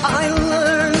enough I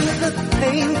learn the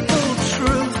painful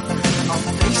truth. I'll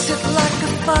face it like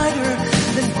a fighter,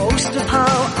 then boast of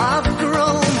how I've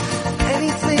grown.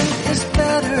 Anything is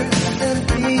better than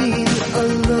being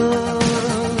alone.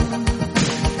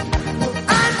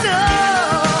 I know,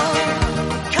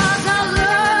 'cause I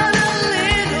learn a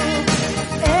little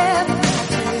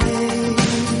every day.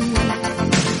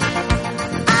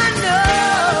 I know,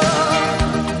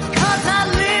 'cause I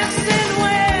listen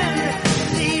when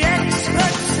the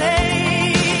experts say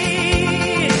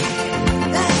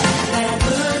that a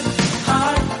good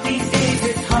heart these days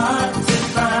is hard to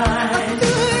find. A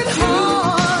good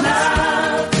heart,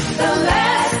 love, the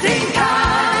lasting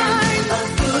kind. A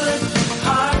good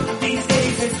heart these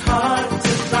days is hard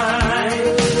to find.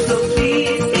 So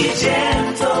please be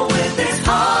gentle with this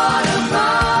heart of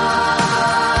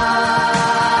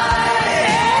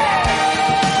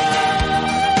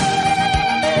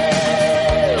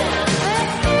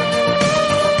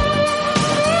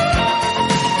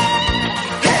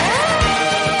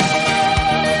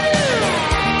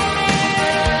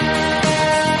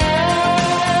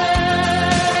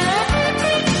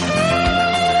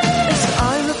As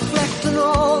I reflect on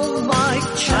all my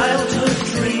childhood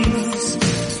dreams,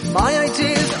 my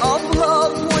ideas of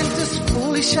love weren't as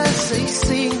foolish as they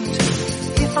seemed.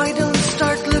 If I don't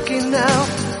start looking now,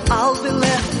 I'll be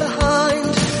left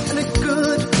behind. And a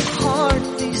good heart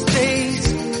these days,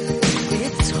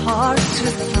 it's hard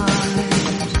to find.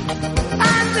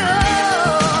 I know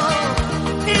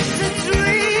it's a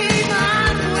dream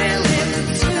I'm willing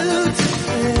to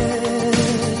defend.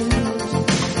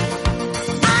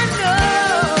 I know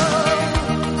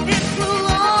it will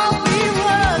all be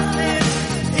worth it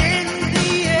in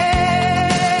the end.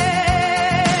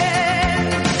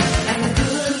 And a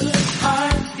good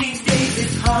heart these days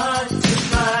is hard to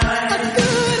find. A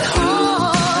good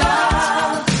heart,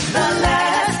 love, the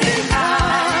lasting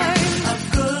kind. A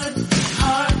good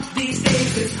heart these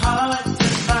days is hard to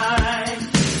find.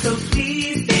 So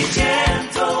please be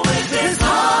gentle with this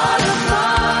heart of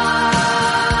mine.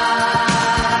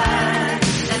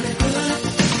 And a good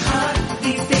heart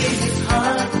these days is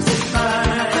hard to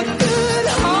find. A good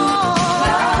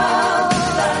heart,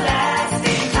 the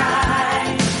lasting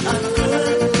kind. A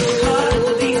good heart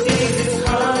these days is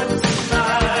hard to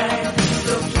find.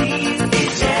 So please be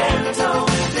gentle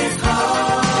with this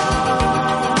heart.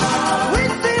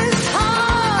 With this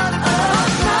heart of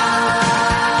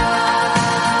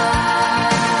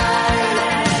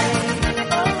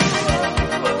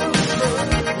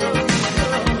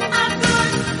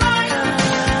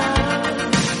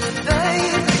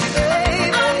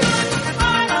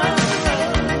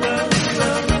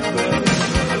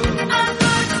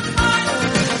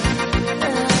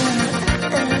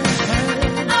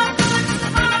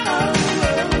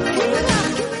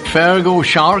Fergal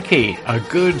Sharkey, a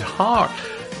good heart.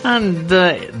 And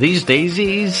these days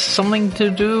he's something to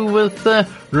do with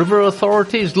river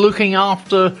authorities looking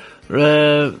after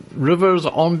rivers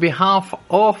on behalf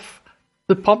of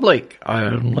the public,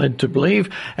 I'm led to believe.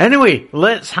 Anyway,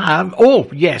 let's have... Oh,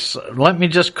 yes, let me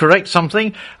just correct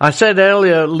something. I said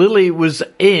earlier Lily was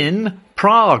in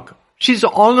Prague. She's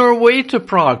on her way to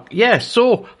Prague. Yes,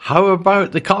 so how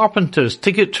about the Carpenters?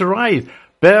 Ticket to Ride.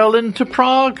 Berlin to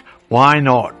Prague? Why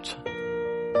not?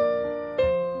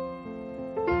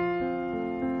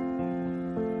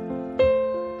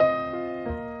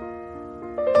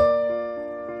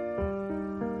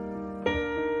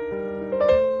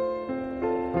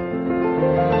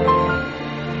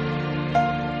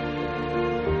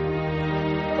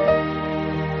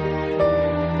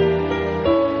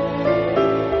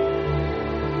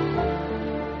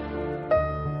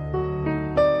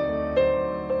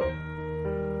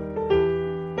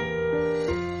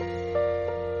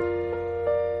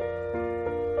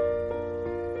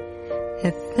 I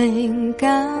think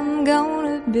I'm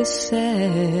gonna be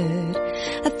sad.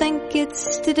 I think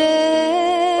it's today.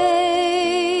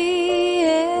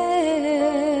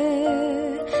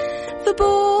 The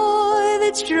boy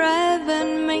that's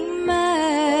driving me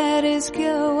mad is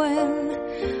going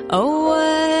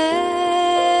away.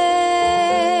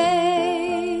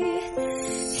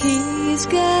 He's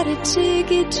got a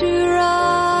ticket to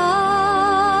ride.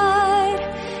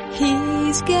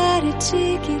 He's got a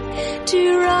ticket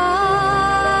to ride.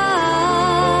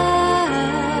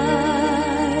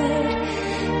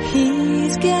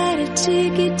 He's got a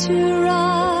ticket to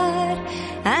ride,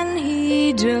 and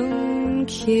he don't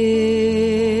care.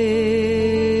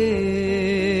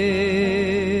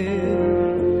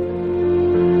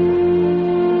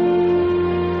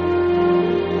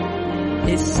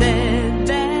 He said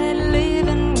that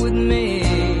living with me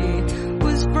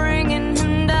was bringing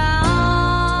him down,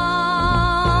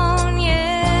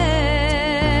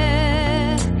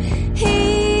 yeah.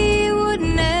 He would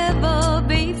never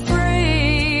be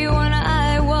free when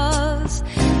I was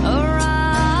around.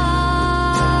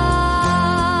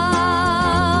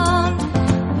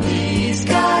 He's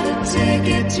got a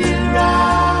ticket to ride.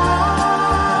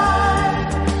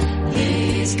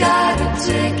 He's got a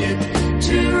ticket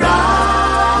to ride.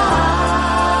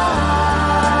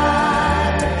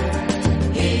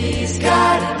 He's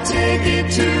got a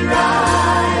ticket to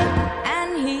ride,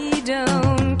 and he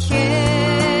don't care.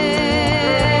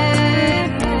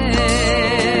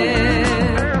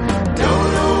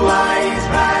 Don't know why he's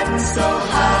riding so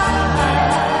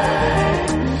high.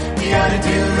 He ought to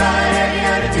do right, he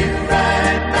ought to do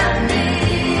right by me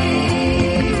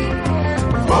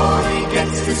before he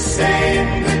gets to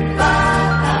saying goodbye.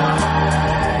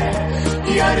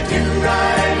 He ought to do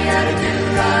right, he ought to do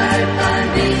right by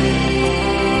me.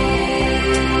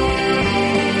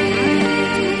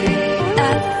 I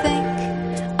think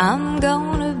I'm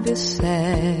gonna be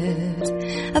sad.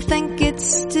 I think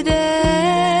it's today.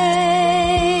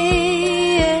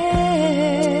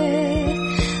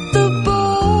 The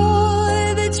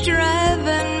boy that's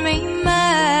driving me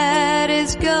mad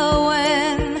is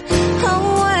going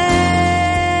away.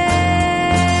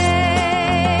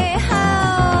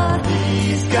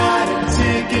 He's got a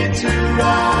ticket to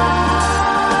ride.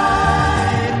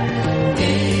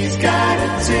 He's got a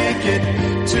ticket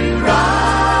to ride.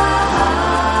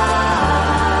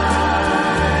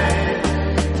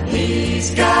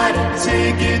 He's got a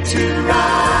ticket to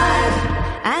ride,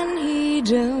 and he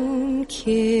don't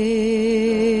care.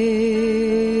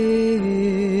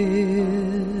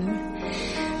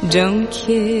 Don't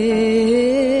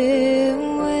care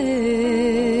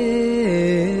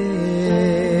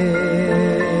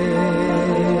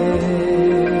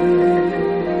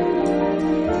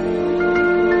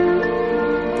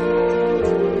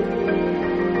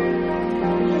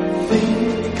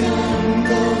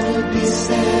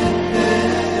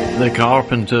The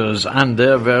Carpenters and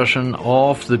their version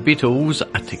of the Beatles'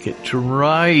 A Ticket to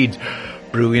Ride.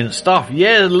 Brilliant stuff.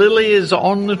 Yeah, Lily is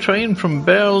on the train from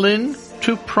Berlin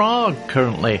to Prague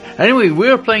currently. Anyway,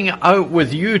 we're playing it out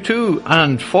with U2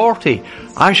 and 40.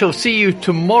 I shall see you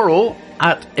tomorrow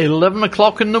at 11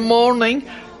 o'clock in the morning.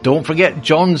 Don't forget,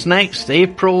 John's next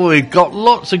April. We've got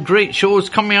lots of great shows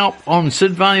coming up on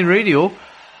Sid Valley Radio.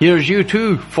 Here's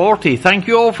U2, 40. Thank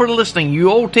you all for listening.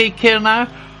 You all take care now.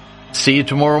 See you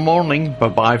tomorrow morning.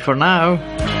 Bye-bye for now.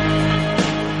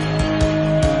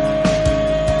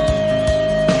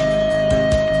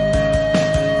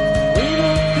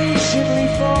 Patiently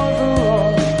for the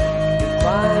Lord, you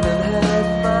finally heard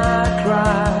my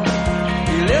cry.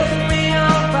 You lift me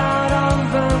up out of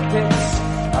the pits,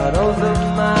 out of the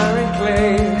miry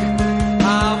clay. I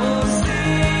will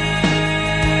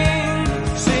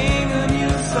sing a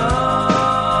new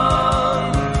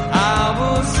song. I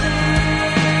will sing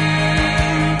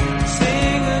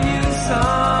a new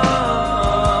song.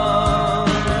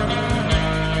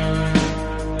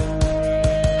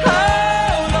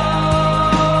 How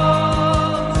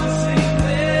long to sing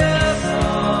this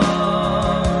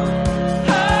song?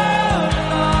 How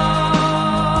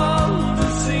long to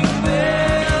sing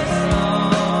this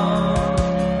song?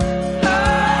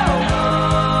 How long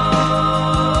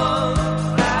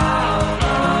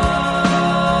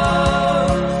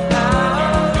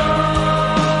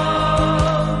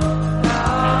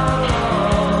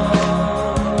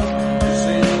to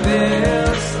sing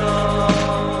this song?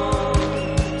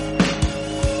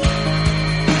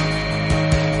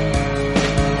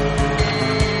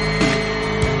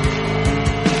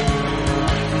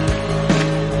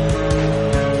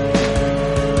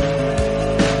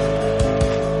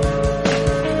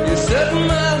 You set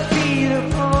my